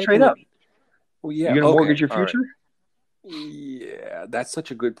 They're quarterback are gonna you have to trade taking? up. Well, yeah, You're gonna okay, mortgage your all right. future. Yeah, that's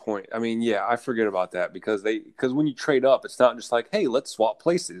such a good point. I mean, yeah, I forget about that because when you trade up, it's not just like, hey, let's swap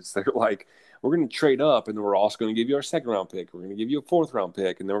places. They're like, we're going to trade up, and then we're also going to give you our second round pick. We're going to give you a fourth round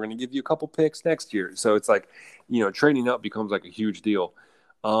pick, and then we're going to give you a couple picks next year. So it's like, trading up becomes like a huge deal.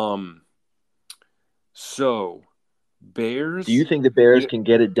 So Bears. Do you think the Bears can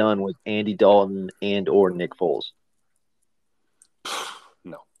get it done with Andy Dalton and or Nick Foles?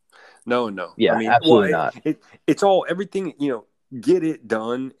 No. Yeah, I mean, well, absolutely not. it's all everything. Get it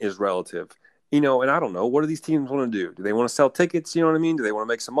done is relative. And I don't know. What do these teams want to do? Do they want to sell tickets? You know what I mean? Do they want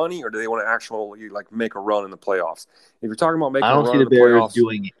to make some money, or do they want to actually like make a run in the playoffs? If you're talking about making I a don't see run in the the Bears playoffs,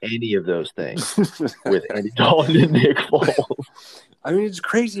 doing any of those things with Andy Dalton and Nick Foles. I mean, it's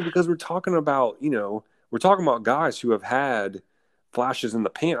crazy because we're talking about guys who have had flashes in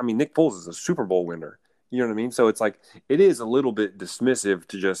the pan. I mean, Nick Foles is a Super Bowl winner. You know what I mean? So it's like it is a little bit dismissive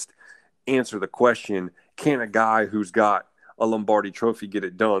to just answer the question, can a guy who's got a Lombardi trophy get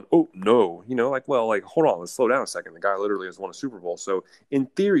it done? Oh, no. Hold on, let's slow down a second. The guy literally has won a Super Bowl. So in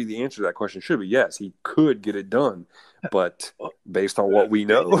theory, the answer to that question should be yes, he could get it done. But based on what we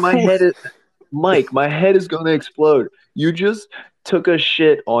know. Mike, my head is going to explode. You just took a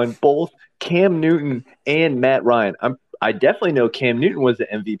shit on both Cam Newton and Matt Ryan. I definitely know Cam Newton was the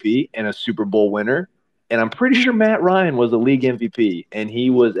MVP and a Super Bowl winner. And I'm pretty sure Matt Ryan was a league MVP, and he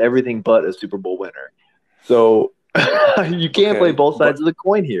was everything but a Super Bowl winner. So you can't play both sides of the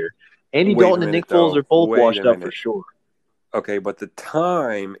coin here. Andy Dalton and Nick Foles are both washed up for sure. Okay, but the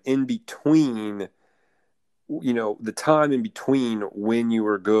time in between, when you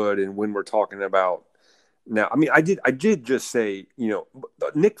were good and when we're talking about now, I mean, I did just say,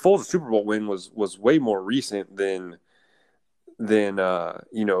 Nick Foles' Super Bowl win was way more recent than Matt Ryan.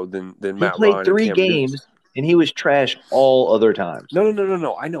 He played 3 games and he was trash all other times.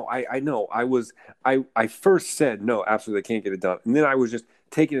 No. I know. I first said no, absolutely they can't get it done, and then I was just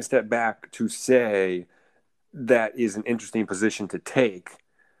taking a step back to say that is an interesting position to take,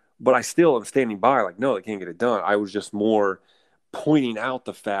 but I still am standing by like no, they can't get it done. I was just more pointing out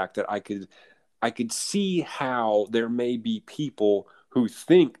the fact that I could see how there may be people who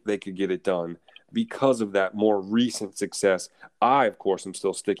think they could get it done because of that more recent success. I, of course, am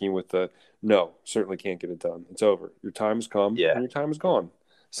still sticking with the no, certainly can't get it done. It's over. Your time has come and your time is gone.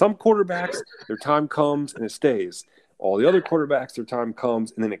 Some quarterbacks, their time comes and it stays. All the other quarterbacks, their time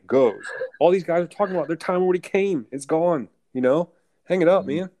comes and then it goes. All these guys are talking about their time already came. It's gone. Hang it up,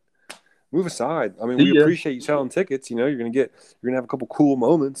 man. Move aside. I mean, we appreciate you selling tickets. You're gonna have a couple cool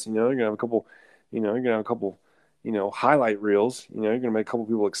moments. You're gonna have a couple. Highlight reels. You're gonna make a couple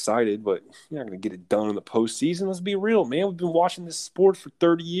people excited, but you're not gonna get it done in the postseason. Let's be real, man. We've been watching this sport for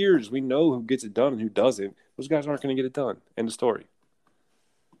 30 years. We know who gets it done and who doesn't. Those guys aren't gonna get it done. End of story.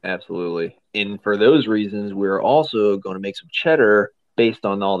 Absolutely. And for those reasons, we're also going to make some cheddar based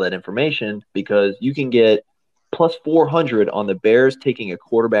on all that information because you can get plus 400 on the Bears taking a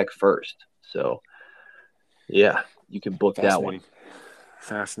quarterback first. So, yeah, you can book that one.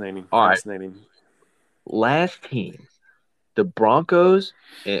 Fascinating. All Fascinating. Right. Last team, the Broncos.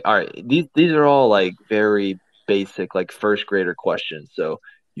 All right, these are all like very basic, like first grader questions. So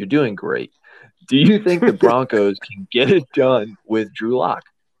you're doing great. Do you think the Broncos can get it done with Drew Lock?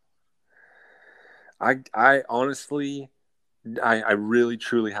 I honestly I really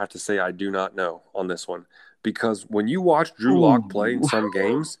truly have to say I do not know on this one, because when you watch Drew Lock play in Ooh. some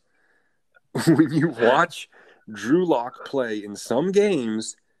games, when you watch Drew Lock play in some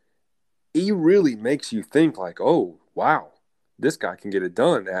games, he really makes you think like, oh, wow, this guy can get it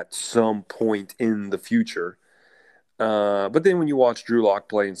done at some point in the future. But then when you watch Drew Lock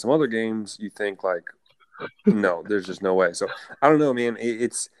play in some other games, you think like, no, there's just no way. So I don't know, man.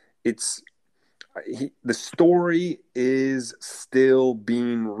 The story is still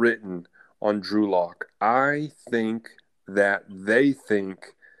being written on Drew Lock. I think that they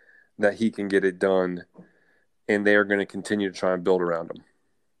think that he can get it done, and they are going to continue to try and build around him.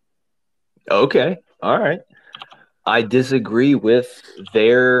 Okay. All right. I disagree with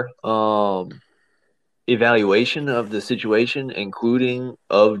their evaluation of the situation, including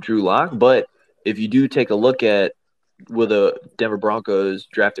of Drew Lock. But if you do take a look at will the Denver Broncos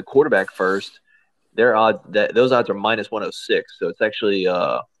draft a quarterback first, their odd that those odds are minus 106. So it's actually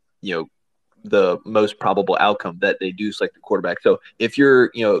you know the most probable outcome that they do select the quarterback. So if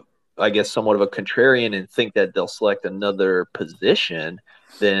you're I guess somewhat of a contrarian and think that they'll select another position,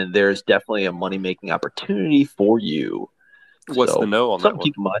 then there's definitely a money making opportunity for you. What's the So no on that something to one?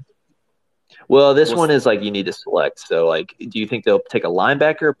 keep in mind. Well, this What's one is like you need to select. So, like, do you think they'll take a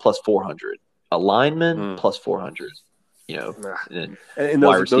linebacker plus 400, a lineman plus 400, Nah. and then And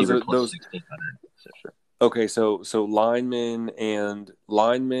wide those receiver are plus those. 1600, etc. Okay, so linemen and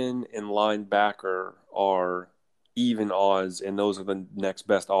linebacker are even odds, and those are the next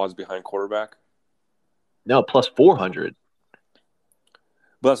best odds behind quarterback. No, plus 400.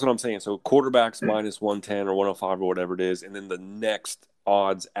 But that's what I'm saying. So quarterbacks minus 110 or 105 or whatever it is, and then the next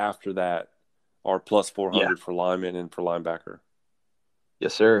odds after that are plus Yeah. 400 for lineman and for linebacker.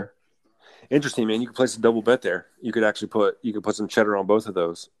 Yes, sir. Interesting, man. You could place a double bet there. You could actually put some cheddar on both of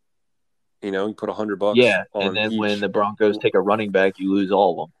those. You put $100 Yeah, and on then when each. the Broncos take a running back, you lose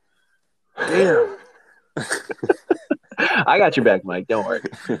all of them. Damn. I got your back, Mike. Don't worry.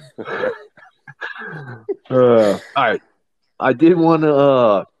 All right. I did want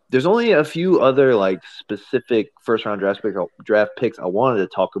to. There's only a few other like specific first round draft picks I wanted to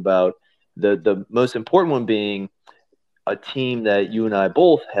talk about. The most important one being a team that you and I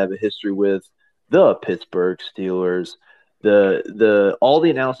both have a history with, the Pittsburgh Steelers. The all the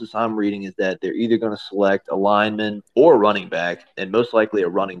analysis I'm reading is that they're either going to select a lineman or a running back, and most likely a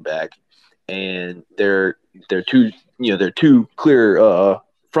running back. And they're two clear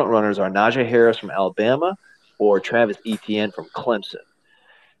front runners are Najee Harris from Alabama or Travis Etienne from Clemson.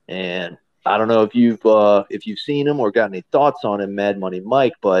 And I don't know if you've seen him or got any thoughts on him, Mad Money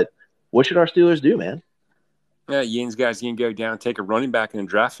Mike, but what should our Steelers do, man? Yeah, Yin's guys can go down, take a running back, and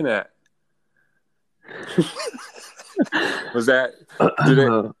draft that. Was that?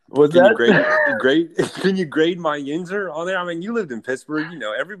 Can you grade my Yinzer on there? I mean, you lived in Pittsburgh.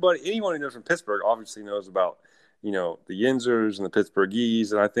 Anyone who knows from Pittsburgh obviously knows about the Yinzers and the Pittsburgh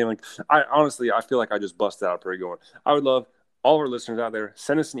Yees. And I think I feel like I just busted out a pretty good one. I would love all of our listeners out there,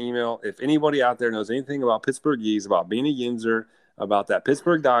 send us an email if anybody out there knows anything about Pittsburgh Yees, about being a Yinzer, about that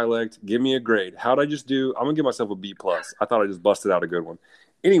Pittsburgh dialect. Give me a grade. How'd I just do? I'm gonna give myself a B plus. I thought I just busted out a good one.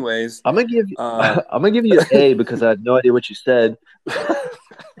 Anyways, I'm gonna give you an A because I had no idea what you said.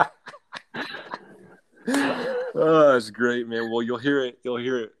 Oh, that's great, man. Well, you'll hear it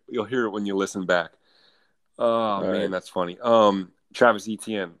when you listen back. Oh man, right. that's funny. Travis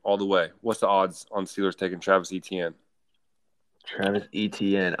Etienne, all the way. What's the odds on Steelers taking Travis Etienne? Travis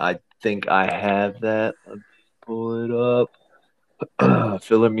Etienne. I think I have that. Let's pull it up.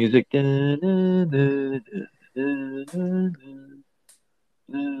 Filler music. I've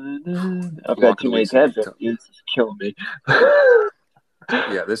got too many tabs. This is killing me.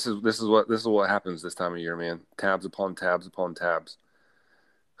 Yeah, this is what happens this time of year, man. Tabs upon tabs upon tabs.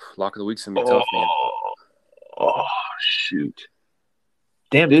 Lock of the week's gonna be tough, man. Oh shoot!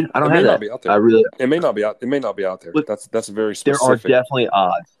 Damn, dude, I don't have that. Not be out there. It may not be out. It may not be out there. Look, that's very specific. There are definitely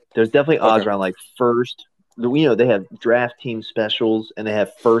odds. There's definitely odds around like first. They have draft team specials and they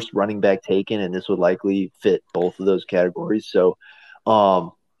have first running back taken, and this would likely fit both of those categories. So,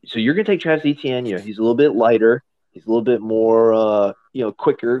 so you're gonna take Travis Etienne. He's a little bit lighter. He's a little bit more,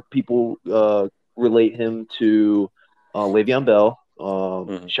 quicker. People relate him to Le'Veon Bell.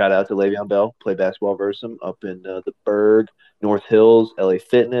 Shout out to Le'Veon Bell. Play basketball versus him up in the Berg, North Hills, LA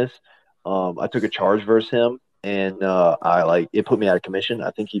Fitness. I took a charge versus him, and it put me out of commission.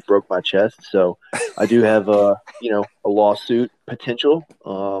 I think he broke my chest, so I do have a lawsuit potential.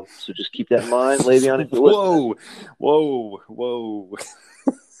 So just keep that in mind, Le'Veon. If you're listening. Whoa.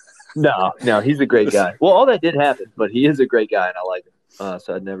 No, he's a great guy. Well, all that did happen, but he is a great guy, and I like him.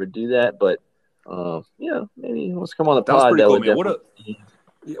 So I'd never do that. But Yeah, maybe he wants to come on the That was pod. pretty That cool, would man.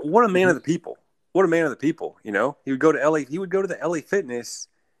 definitely. What a man Mhm. of the people. What a man of the people. You know, he would go to LA. He would go to the LA Fitness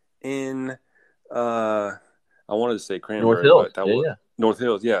in I wanted to say North Cranberry, Hills. but that Yeah, was yeah, North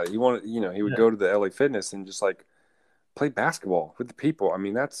Hills. Yeah, he would yeah. go to the LA Fitness and just like play basketball with the people. I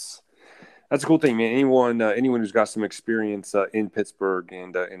mean, that's a cool thing, man. Anyone who's got some experience in Pittsburgh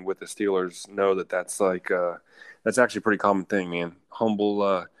and with the Steelers know that that's actually a pretty common thing, man.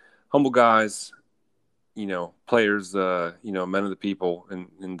 Humble guys, players, men of the people,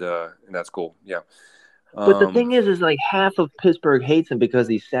 and that's cool. Yeah. But the Um, thing is like half of Pittsburgh hates him because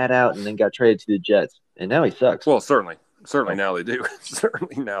he sat out and then got traded to the Jets, and now he sucks. well, certainly Oh. now they do.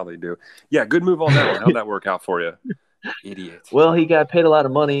 Certainly now they do. Yeah, good move on that one. How'd that work out for you, idiot? Well, he got paid a lot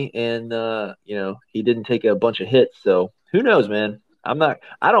of money, and he didn't take a bunch of hits. So who knows, man? I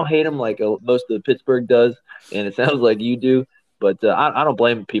don't hate him like most of Pittsburgh does, and it sounds like you do. But I don't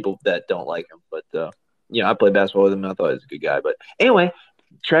blame people that don't like him. But I played basketball with him. And I thought he was a good guy. But anyway,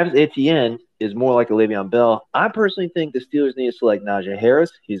 Travis Etienne is more like a Le'Veon Bell. I personally think the Steelers need to select Najee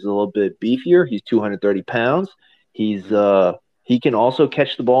Harris. He's a little bit beefier. He's 230 pounds. He's he can also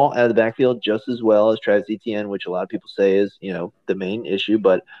catch the ball out of the backfield just as well as Travis Etienne, which a lot of people say is, the main issue,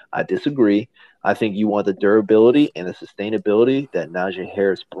 but I disagree. I think you want the durability and the sustainability that Najee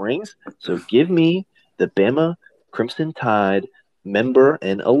Harris brings. So give me the Bama Crimson Tide member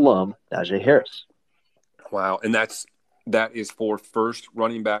and alum, Najee Harris. Wow, and that is for first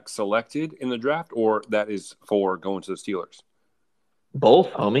running back selected in the draft, or that is for going to the Steelers.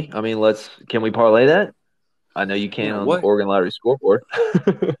 Both, homie. I mean, can we parlay that? I know you can Man, on the what? Oregon Lottery scoreboard.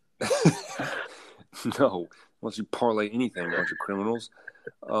 No, unless you parlay anything, bunch of criminals.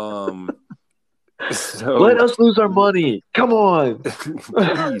 Um, Let so us lose our money. Come on.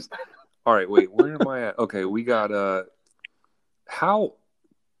 please. All right, wait, where am I at? Okay, we got how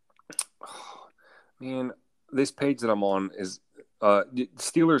oh, man, this page that I'm on is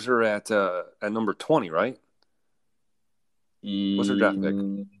Steelers are at number 20, right? What's their draft pick?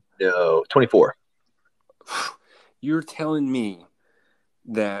 No, 24. You're telling me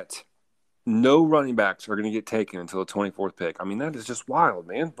that no running backs are going to get taken until the 24th pick. I mean, that is just wild,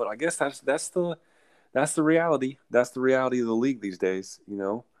 man. But I guess that's the reality. That's the reality of the league these days, you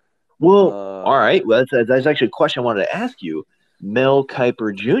know. Well, all Uh, right. Well, that's actually a question I wanted to ask you. Mel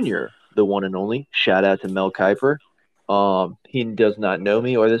Kiper Jr., the one and only. Shout out to Mel Kiper. He does not know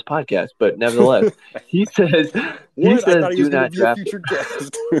me or this podcast, but nevertheless, he says he what? I says thought he was do going to not be a draft. future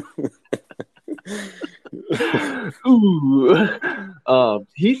guest. Ooh.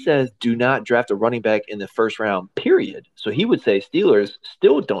 He says do not draft a running back in the first round, period. So he would say Steelers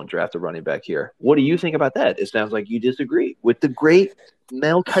still don't draft a running back here. What do you think about that? It sounds like you disagree with the great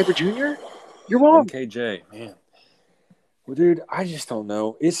Mel Kiper Jr. You're wrong. MKJ, man. Well, dude, I just don't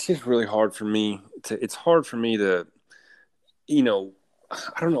know. It's just really hard for me to. It's hard for me to, you know,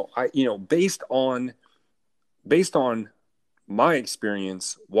 I don't know. Based on my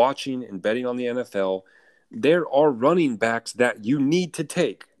experience watching and betting on the NFL, there are running backs that you need to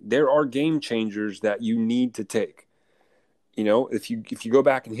take. There are game changers that you need to take. If you go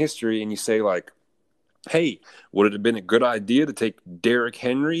back in history and you say like, hey, would it have been a good idea to take Derrick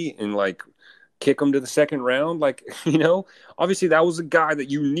Henry and like kick him to the second round? Like, obviously that was a guy that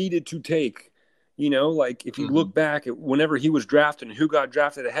you needed to take. Like if you Mhm. look back at whenever he was drafted and who got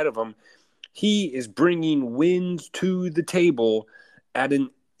drafted ahead of him, he is bringing wins to the table at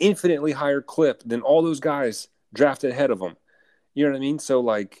an infinitely higher clip than all those guys drafted ahead of him. You know what I mean? So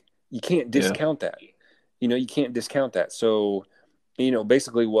like you can't Yeah. discount that. You can't discount that. So,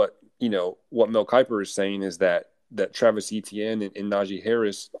 basically what Mel Kiper is saying is that Travis Etienne and Najee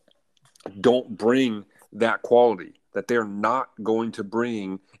Harris don't bring that quality, that they're not going to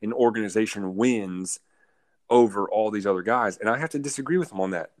bring an organization wins over all these other guys. And I have to disagree with him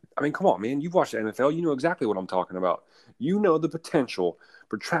on that. I mean, come on, man. You've watched the NFL. You know exactly what I'm talking about. You know the potential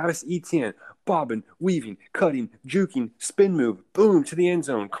for Travis Etienne bobbing, weaving, cutting, juking, spin move, boom, to the end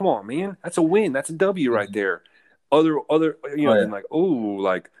zone. Come on, man. That's a win. That's a W right Mhm. there. Other, Oh then yeah. like,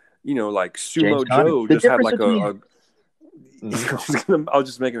 like James Sumo Conner. Joe The just had difference like between I was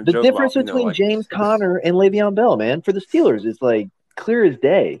just making a the joke difference about, between like, James Conner and Le'Veon Bell, man, for the Steelers is like clear as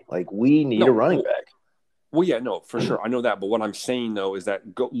day. Like we need a no, running well, back. Well, yeah, no, for sure. I know that. But what I'm saying, though, is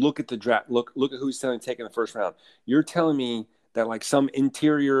that go look at the draft. Look at who's taking the first round. You're telling me that, like, some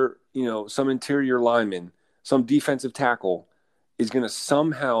interior lineman, some defensive tackle is going to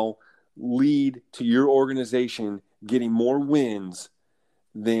somehow lead to your organization getting more wins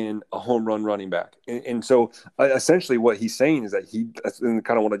than a home run running back. And so essentially what he's saying is that that's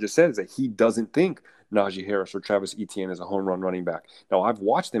kind of what I just said, is that he doesn't think Najee Harris or Travis Etienne as a home run running back. Now, I've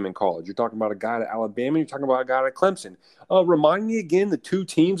watched them in college. You're talking about a guy at Alabama. You're talking about a guy at Clemson. Remind me again, the two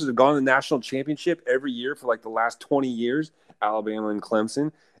teams that have gone to the national championship every year for like the last 20 years, Alabama and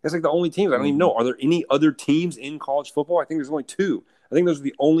Clemson. It's like the only teams. I don't even know. Are there any other teams in college football? I think there's only two. I think those are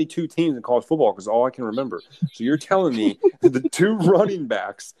the only two teams in college football because all I can remember. So you're telling me that the two running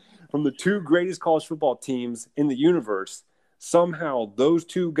backs from the two greatest college football teams in the universe, somehow those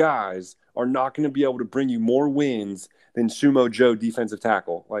two guys are not going to be able to bring you more wins than Sumo Joe defensive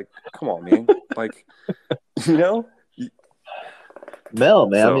tackle. Like, come on, man. Like, you know? Mel,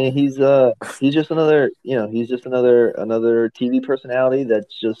 man. So, I mean, he's just another, he's just another TV personality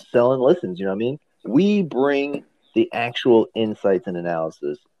that's just selling listens. You know what I mean? We bring the actual insights and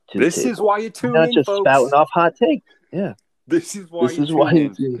analysis to this is why you tune in, not just folks. Spouting off hot takes. Yeah, this is why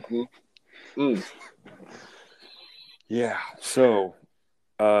you tune in. Yeah. So,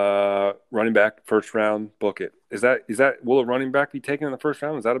 running back first round, book it. Is that will a running back be taken in the first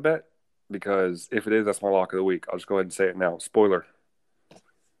round? Is that a bet? Because if it is, that's my lock of the week. I'll just go ahead and say it now. Spoiler,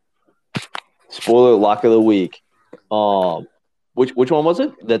 lock of the week. Which one was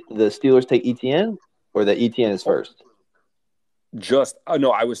it? That the Steelers take ETN or that ETN is first?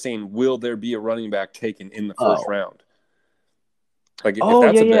 No, I was saying, will there be a running back taken in the first round? Like, if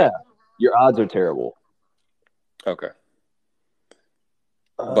that's a bet. Your odds are terrible. Okay.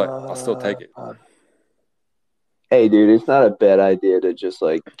 But I'll still take it. Hey, dude, it's not a bad idea to just,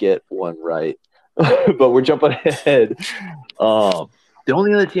 like, get one right. But we're jumping ahead. The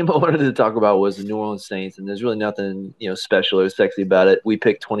only other team I wanted to talk about was the New Orleans Saints, and there's really nothing, special or sexy about it. We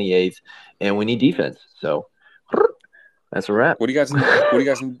picked 28th, and we need defense. So that's a wrap. What are you guys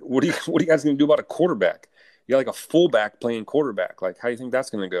going to do about a quarterback? You got like a fullback playing quarterback. Like, how do you think that's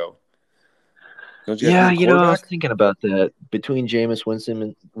going to go? I was thinking about that. Between Jameis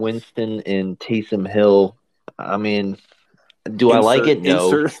Winston and Taysom Hill, I mean, I like it?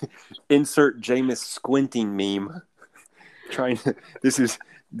 No. Insert Jameis squinting meme. This is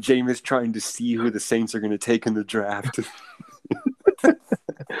Jameis trying to see who the Saints are going to take in the draft.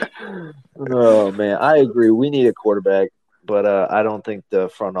 Oh, man. I agree. We need a quarterback, but I don't think the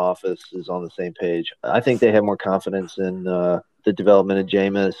front office is on the same page. I think they have more confidence in the development of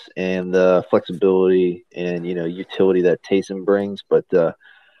Jameis and the flexibility and, utility that Taysom brings. But I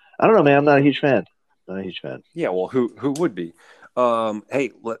don't know, man. I'm not a huge fan. Yeah, well, who would be?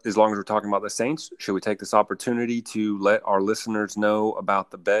 Hey, as long as we're talking about the Saints, should we take this opportunity to let our listeners know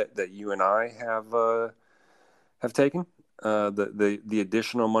about the bet that you and I have taken? The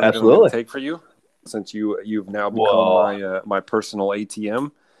additional money that I'm going to take for you, since you've now become my personal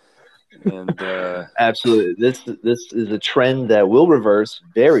ATM. And absolutely, this is a trend that will reverse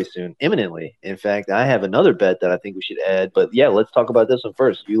very soon, imminently. In fact, I have another bet that I think we should add. But yeah, let's talk about this one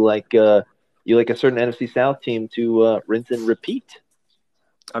first. You like a certain NFC South team to rinse and repeat?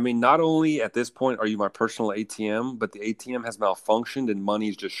 I mean, not only at this point are you my personal ATM, but the ATM has malfunctioned and money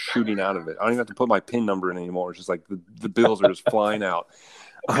is just shooting out of it. I don't even have to put my PIN number in anymore. It's just like the bills are just flying out.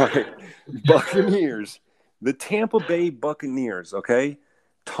 All right, Buccaneers, the Tampa Bay Buccaneers. Okay.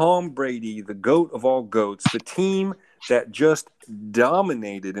 Tom Brady, the GOAT of all GOATs, the team that just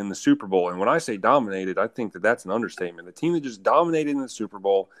dominated in the Super Bowl. And when I say dominated, I think that that's an understatement. The team that just dominated in the Super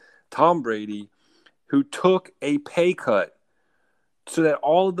Bowl, Tom Brady, who took a pay cut so that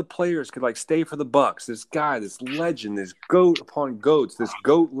all of the players could stay for the Bucs. This guy, this legend, this GOAT upon GOATs, this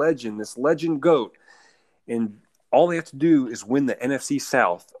GOAT legend, this legend GOAT. And all they have to do is win the NFC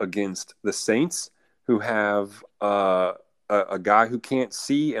South against the Saints, who have a guy who can't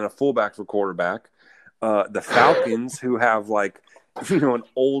see and a fullback for quarterback. The Falcons, who have an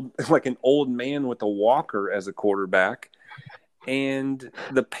old man with a walker as a quarterback, and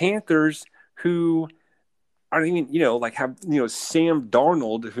the Panthers, who aren't even have Sam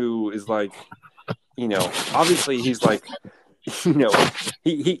Darnold, who is obviously he's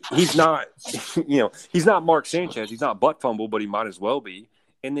he's not he's not Mark Sanchez, he's not butt fumble, but he might as well be.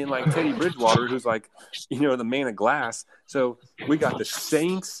 And then Teddy Bridgewater, who's the man of glass. So we got the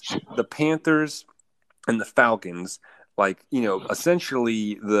Saints, the Panthers, and the Falcons.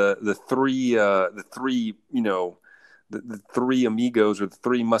 Essentially the three amigos or the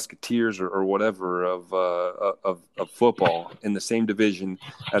three musketeers or whatever of football in the same division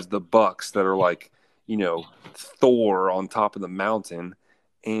as the Bucs that are Thor on top of the mountain.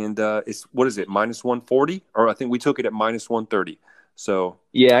 And it's what is it, -140? Or I think we took it at -130. So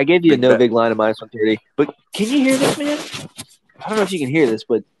yeah, I gave you a big line of -130. But can you hear this, man? I don't know if you can hear this,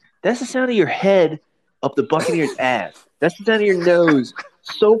 but that's the sound of your head up the Buccaneers' ass. That's the sound of your nose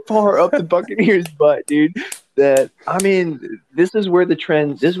so far up the Buccaneers' butt, dude. that I mean, this is where the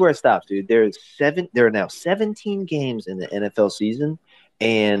trend. This is where it stops, dude. There are now 17 games in the NFL season,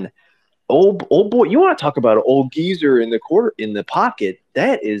 and old boy, you want to talk about an old geezer in the court in the pocket?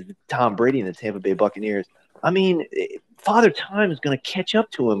 That is Tom Brady and the Tampa Bay Buccaneers. I mean, Father Time is going to catch up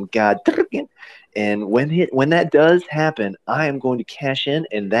to him. God, and when that does happen, I am going to cash in,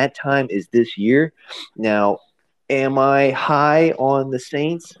 and that time is this year. Now, am I high on the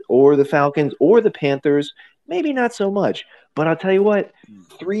Saints or the Falcons or the Panthers? Maybe not so much. But I'll tell you what,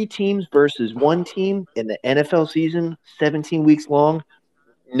 3 teams versus 1 team in the NFL season, 17 weeks long,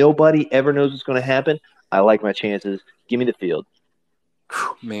 nobody ever knows what's going to happen. I like my chances. Give me the field.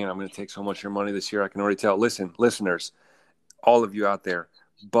 Man, I'm going to take so much of your money this year. I can already tell. Listen, listeners, all of you out there,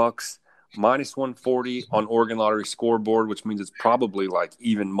 Bucks minus 140 on Oregon Lottery scoreboard, which means it's probably like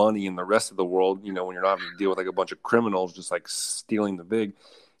even money in the rest of the world, when you're not having to deal with like a bunch of criminals just like stealing the big.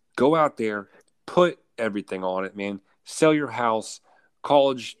 Go out there, put everything on it, man. Sell your house,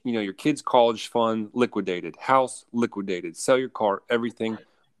 college, your kid's college fund liquidated, house liquidated, sell your car, everything.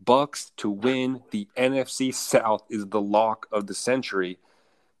 Bucks to win the NFC South is the lock of the century.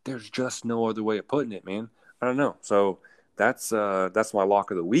 There's just no other way of putting it, man. I don't know. So that's my lock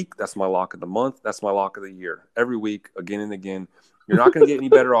of the week. That's my lock of the month. That's my lock of the year. Every week, again and again. You're not going to get any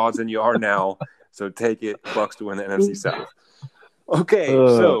better odds than you are now. So take it. Bucks to win the NFC South. Okay,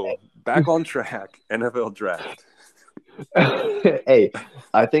 so back on track. NFL draft. Hey,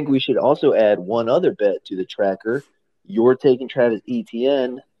 I think we should also add one other bet to the tracker. You're taking Travis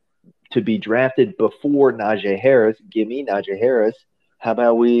Etienne to be drafted before Najee Harris. Give me Najee Harris. How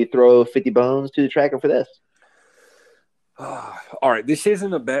about we throw 50 bones to the tracker for this? All right, this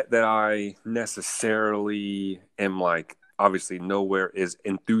isn't a bet that I necessarily am obviously nowhere as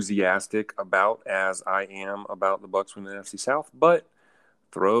enthusiastic about as I am about the Bucks winning the NFC South, but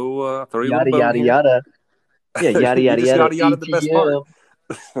throw your Yada, little bone yada, here. Yada. Yeah, yada, yada, yada. Yada, yada, the best part.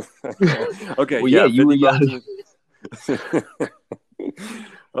 Okay, well, yeah, you were 50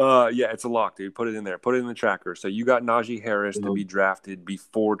 yada. Yeah, it's a lock, dude. Put it in there. Put it in the tracker. So you got Najee Harris to be drafted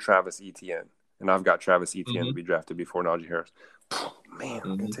before Travis Etienne. And I've got Travis Etienne to be drafted before Najee Harris. Man,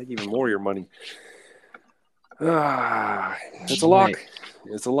 I'm going to take even more of your money. It's a lock.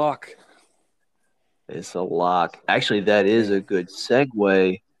 It's a lock. It's a lock. Actually, that is a good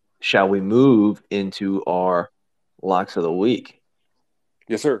segue. Shall we move into our locks of the week?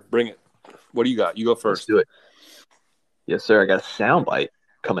 Yes, sir. Bring it. What do you got? You go first. Let's do it. Yes, sir. I got a soundbite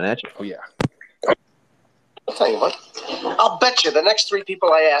coming at you. Oh, yeah. I'll tell you what. I'll bet you the next 3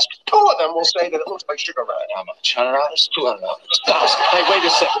 people I ask, 2 of them will say that it looks like Sugar Ray. How much? $100? $200. Hey, wait a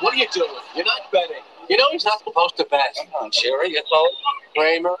second. What are you doing? You're not betting. You know he's not supposed to bet. Come on, Jerry. You told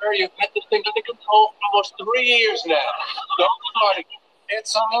Kramer. You've had this thing under control for almost 3 years now. Don't start again.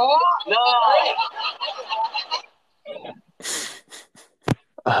 It's a lot. No.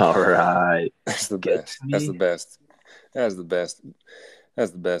 All right. That's the best. That's the best. That's the best.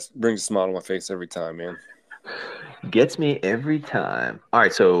 That's the best. Brings a smile to my face every time, man. Gets me every time. All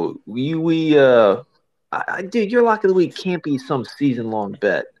right, so dude, your lock of the week can't be some season-long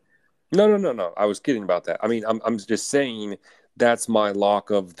bet. No. I was kidding about that. I mean, I'm just saying that's my lock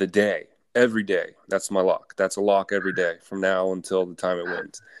of the day. Every day. That's my lock. That's a lock every day from now until the time it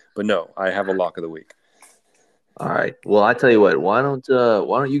wins. But no, I have a lock of the week. All right. Well, I tell you what. Why don't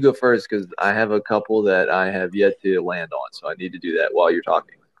you go first? Because I have a couple that I have yet to land on, so I need to do that while you're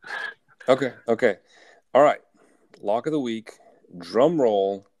talking. Okay. All right. Lock of the week, drum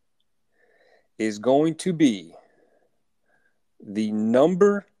roll, is going to be the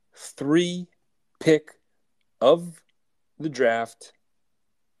number 3 pick of the draft,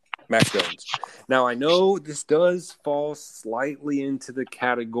 Mac Jones. Now, I know this does fall slightly into the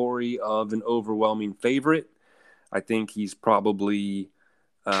category of an overwhelming favorite. I think he's probably,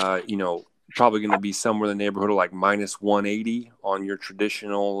 probably going to be somewhere in the neighborhood of like minus 180 on your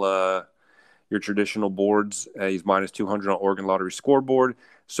traditional boards. He's minus 200 on Oregon Lottery scoreboard.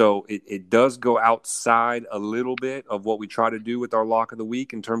 So it does go outside a little bit of what we try to do with our lock of the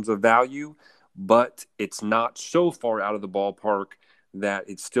week in terms of value, but it's not so far out of the ballpark that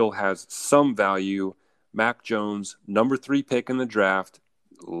it still has some value. Mac Jones, number 3 pick in the draft.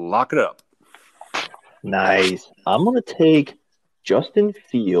 Lock it up. Nice. I'm going to take Justin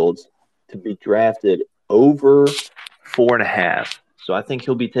Fields to be drafted over 4.5. So I think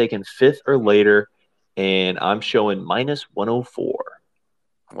he'll be taken 5th or later, and I'm showing minus 104.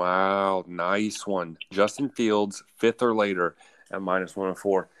 Wow, nice one. Justin Fields, 5th or later at minus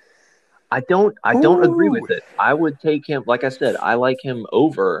 104. I don't agree with it. I would take him. Like I said, I like him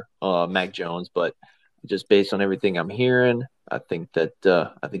over Mac Jones, but just based on everything I'm hearing, I think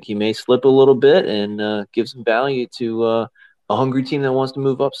he may slip a little bit and give some value to a hungry team that wants to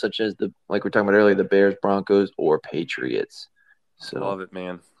move up, such as like we were talking about earlier, the Bears, Broncos, or Patriots. So love it,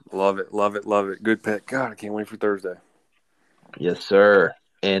 man. Love it, love it, love it. Good pick. God, I can't wait for Thursday. yes, sir.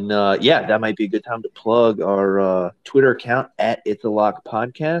 And that might be a good time to plug our Twitter account at It's a Lock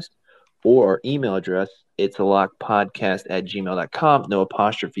Podcast, or our email address, it's a lock podcast at gmail.com. No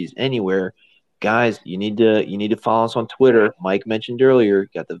apostrophes anywhere. Guys, you need to follow us on Twitter. Mike mentioned earlier, you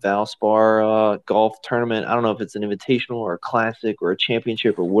got the Valspar golf tournament. I don't know if it's an invitational or a classic or a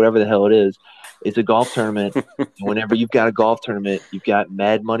championship or whatever the hell it is. It's a golf tournament. Whenever you've got a golf tournament, you've got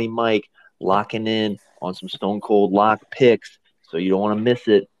Mad Money Mike locking in on some Stone Cold lock picks, so you don't want to miss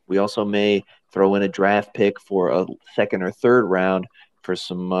it. We also may throw in a draft pick for a second or third round for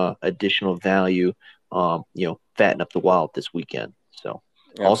some additional value. Fatten up the wallet this weekend. So.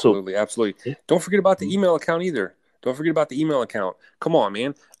 Absolutely, absolutely. Don't forget about the email account either. Don't forget about the email account. Come on,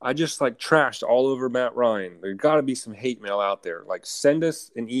 man. I just trashed all over Matt Ryan. There's got to be some hate mail out there. Send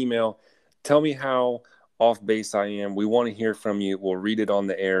us an email. Tell me how off base I am. We want to hear from you. We'll read it on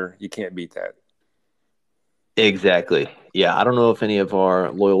the air. You can't beat that. Exactly. Yeah, I don't know if any of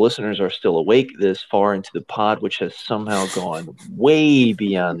our loyal listeners are still awake this far into the pod, which has somehow gone way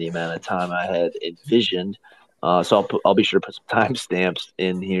beyond the amount of time I had envisioned. So I'll be sure to put some timestamps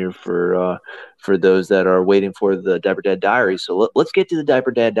in here for those that are waiting for the Diaper Dad Diaries. So let's get to the Diaper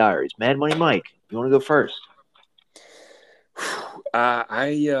Dad Diaries. Mad Money Mike, you want to go first?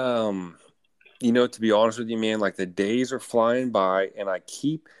 To be honest with you, man, the days are flying by, and I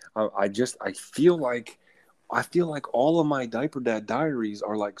feel like all of my Diaper Dad Diaries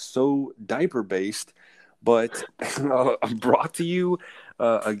are so diaper based, but I'm brought to you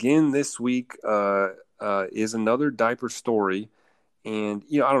again this week. Is another diaper story. And,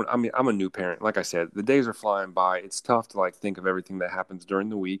 I'm a new parent. Like I said, the days are flying by. It's tough to think of everything that happens during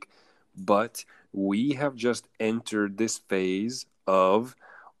the week, but we have just entered this phase of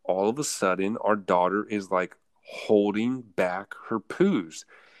all of a sudden our daughter is holding back her poos,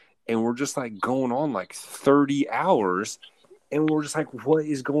 and we're just going on 30 hours, and we're just what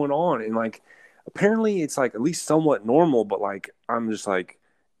is going on? And apparently it's at least somewhat normal, but I'm just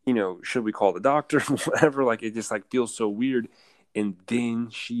should we call the doctor? Whatever. It just feels so weird. And then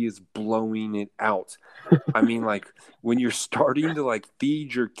she is blowing it out. I mean, when you're starting to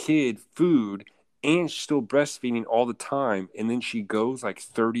feed your kid food and she's still breastfeeding all the time, and then she goes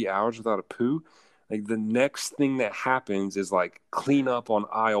 30 hours without a poo, the next thing that happens is clean up on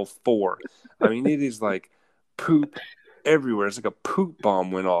aisle 4. I mean, it is poop everywhere. It's a poop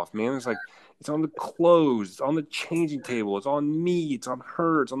bomb went off, man. It's on the clothes, it's on the changing table, it's on me, it's on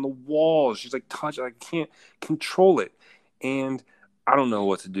her, it's on the walls. She's touching. I can't control it. And I don't know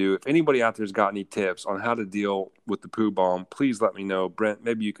what to do. If anybody out there's got any tips on how to deal with the poo bomb, please let me know. Brent,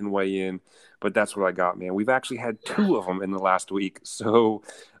 maybe you can weigh in. But that's what I got, man. We've actually had 2 of them in the last week. So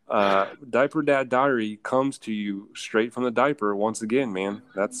Diaper Dad Diary comes to you straight from the diaper once again, man.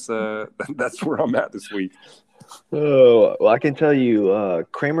 That's where I'm at this week. Oh, well, I can tell you,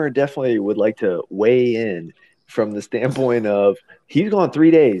 Kramer definitely would like to weigh in from the standpoint of he's gone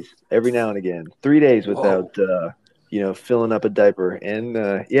 3 days every now and again, 3 days without, filling up a diaper. And,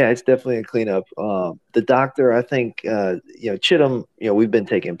 it's definitely a cleanup. The doctor, I think, Chittum, we've been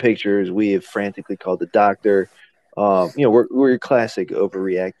taking pictures. We have frantically called the doctor. We're classic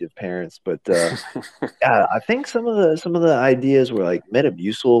overreactive parents, but I think some of the ideas were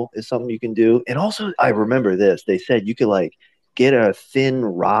Metamucil is something you can do, and also I remember this. They said you could get a thin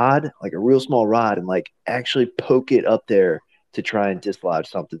rod, a real small rod, and actually poke it up there to try and dislodge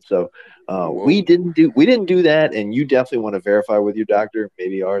something. So we didn't do that, and you definitely want to verify with your doctor.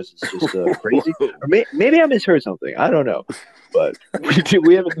 Maybe ours is just crazy, or maybe I misheard something. I don't know, but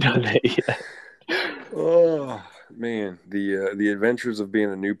we haven't done that yet. Oh man, the adventures of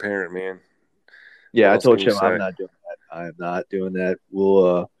being a new parent, man. Yeah, I told him I'm not doing that. I am not doing that.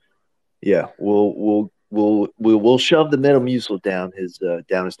 We'll shove the Metamucil down his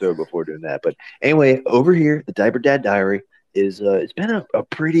throat before doing that. But anyway, over here, the Diaper Dad Diary is it's been a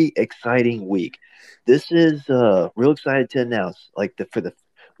pretty exciting week. This is real excited to announce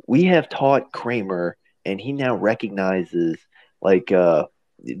we have taught Kramer, and he now recognizes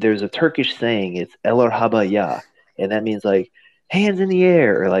there's a Turkish saying, it's El Habaya, and that means hands in the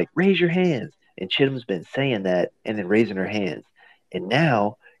air, or raise your hands. And Chittum's been saying that and then raising her hands. And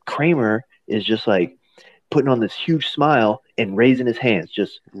now Kramer is just putting on this huge smile and raising his hands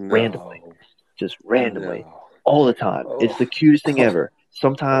randomly, all the time. Oh. It's the cutest thing ever.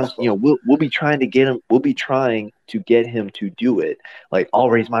 Sometimes, we'll be trying to get him. We'll be trying to get him to do it. I'll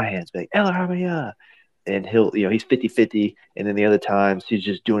raise my hands, El Habaya. and he'll, he's 50-50, and then the other times he's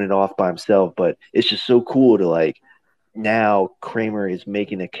just doing it off by himself. But it's just so cool to like now Kramer is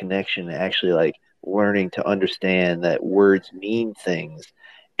making a connection, actually like learning to understand that words mean things,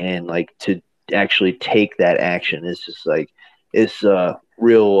 and like to actually take that action. It's just like it's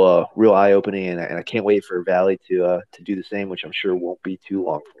real eye opening, and I can't wait for Valley to do the same, which I'm sure won't be too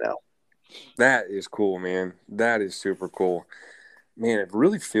long from now. That is cool, man. That is super cool, man. It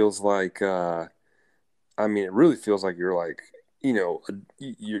really feels like it really feels like you're like,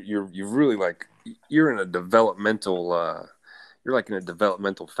 you're really like you're in a developmental you're like in a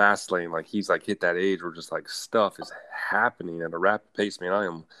developmental fast lane. Like he's like hit that age where just like stuff is happening at a rapid pace, man.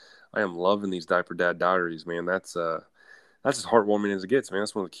 I am loving these Diaper Dad Diaries, man. That's as heartwarming as it gets, man.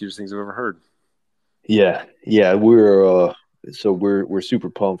 That's one of the cutest things I've ever heard. Yeah, we're super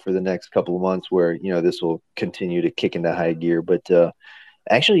pumped for the next couple of months where this will continue to kick into high gear. But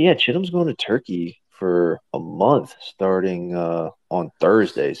actually, yeah, Chittum's going to Turkey for a month starting on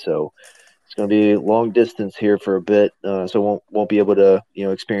Thursday, so it's going to be long distance here for a bit. So won't be able to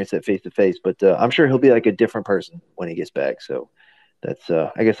experience that face to face. But I'm sure he'll be like a different person when he gets back. So that's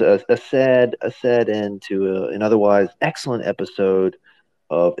I guess a sad end to an otherwise excellent episode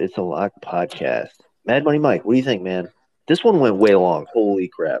of It's a Lock podcast. Mad Money Mike, what do you think, man? This one went way long. Holy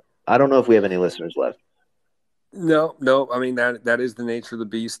crap! I don't know if we have any listeners left. No. I mean that is the nature of the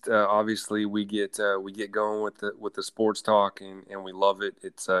beast. Obviously, we get going with the sports talk, and we love it.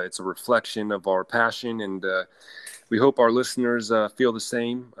 It's a reflection of our passion, and we hope our listeners feel the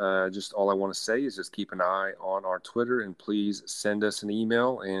same. Just all I want to say is just keep an eye on our Twitter, and please send us an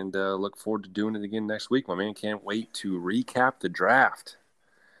email. And look forward to doing it again next week, my man. Can't wait to recap the draft.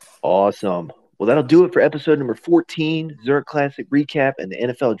 Awesome. Well, that'll do it for episode number 14, Zurich Classic recap and the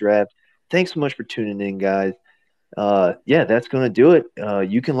NFL draft. Thanks so much for tuning in, guys. That's going to do it.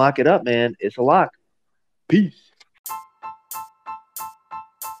 You can lock it up, man. It's a lock. Peace.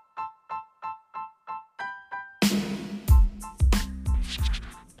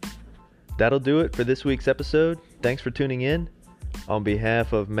 That'll do it for this week's episode. Thanks for tuning in. On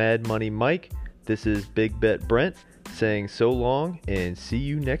behalf of Mad Money Mike, this is Big Bet Brent saying so long and see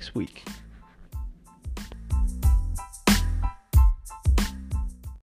you next week.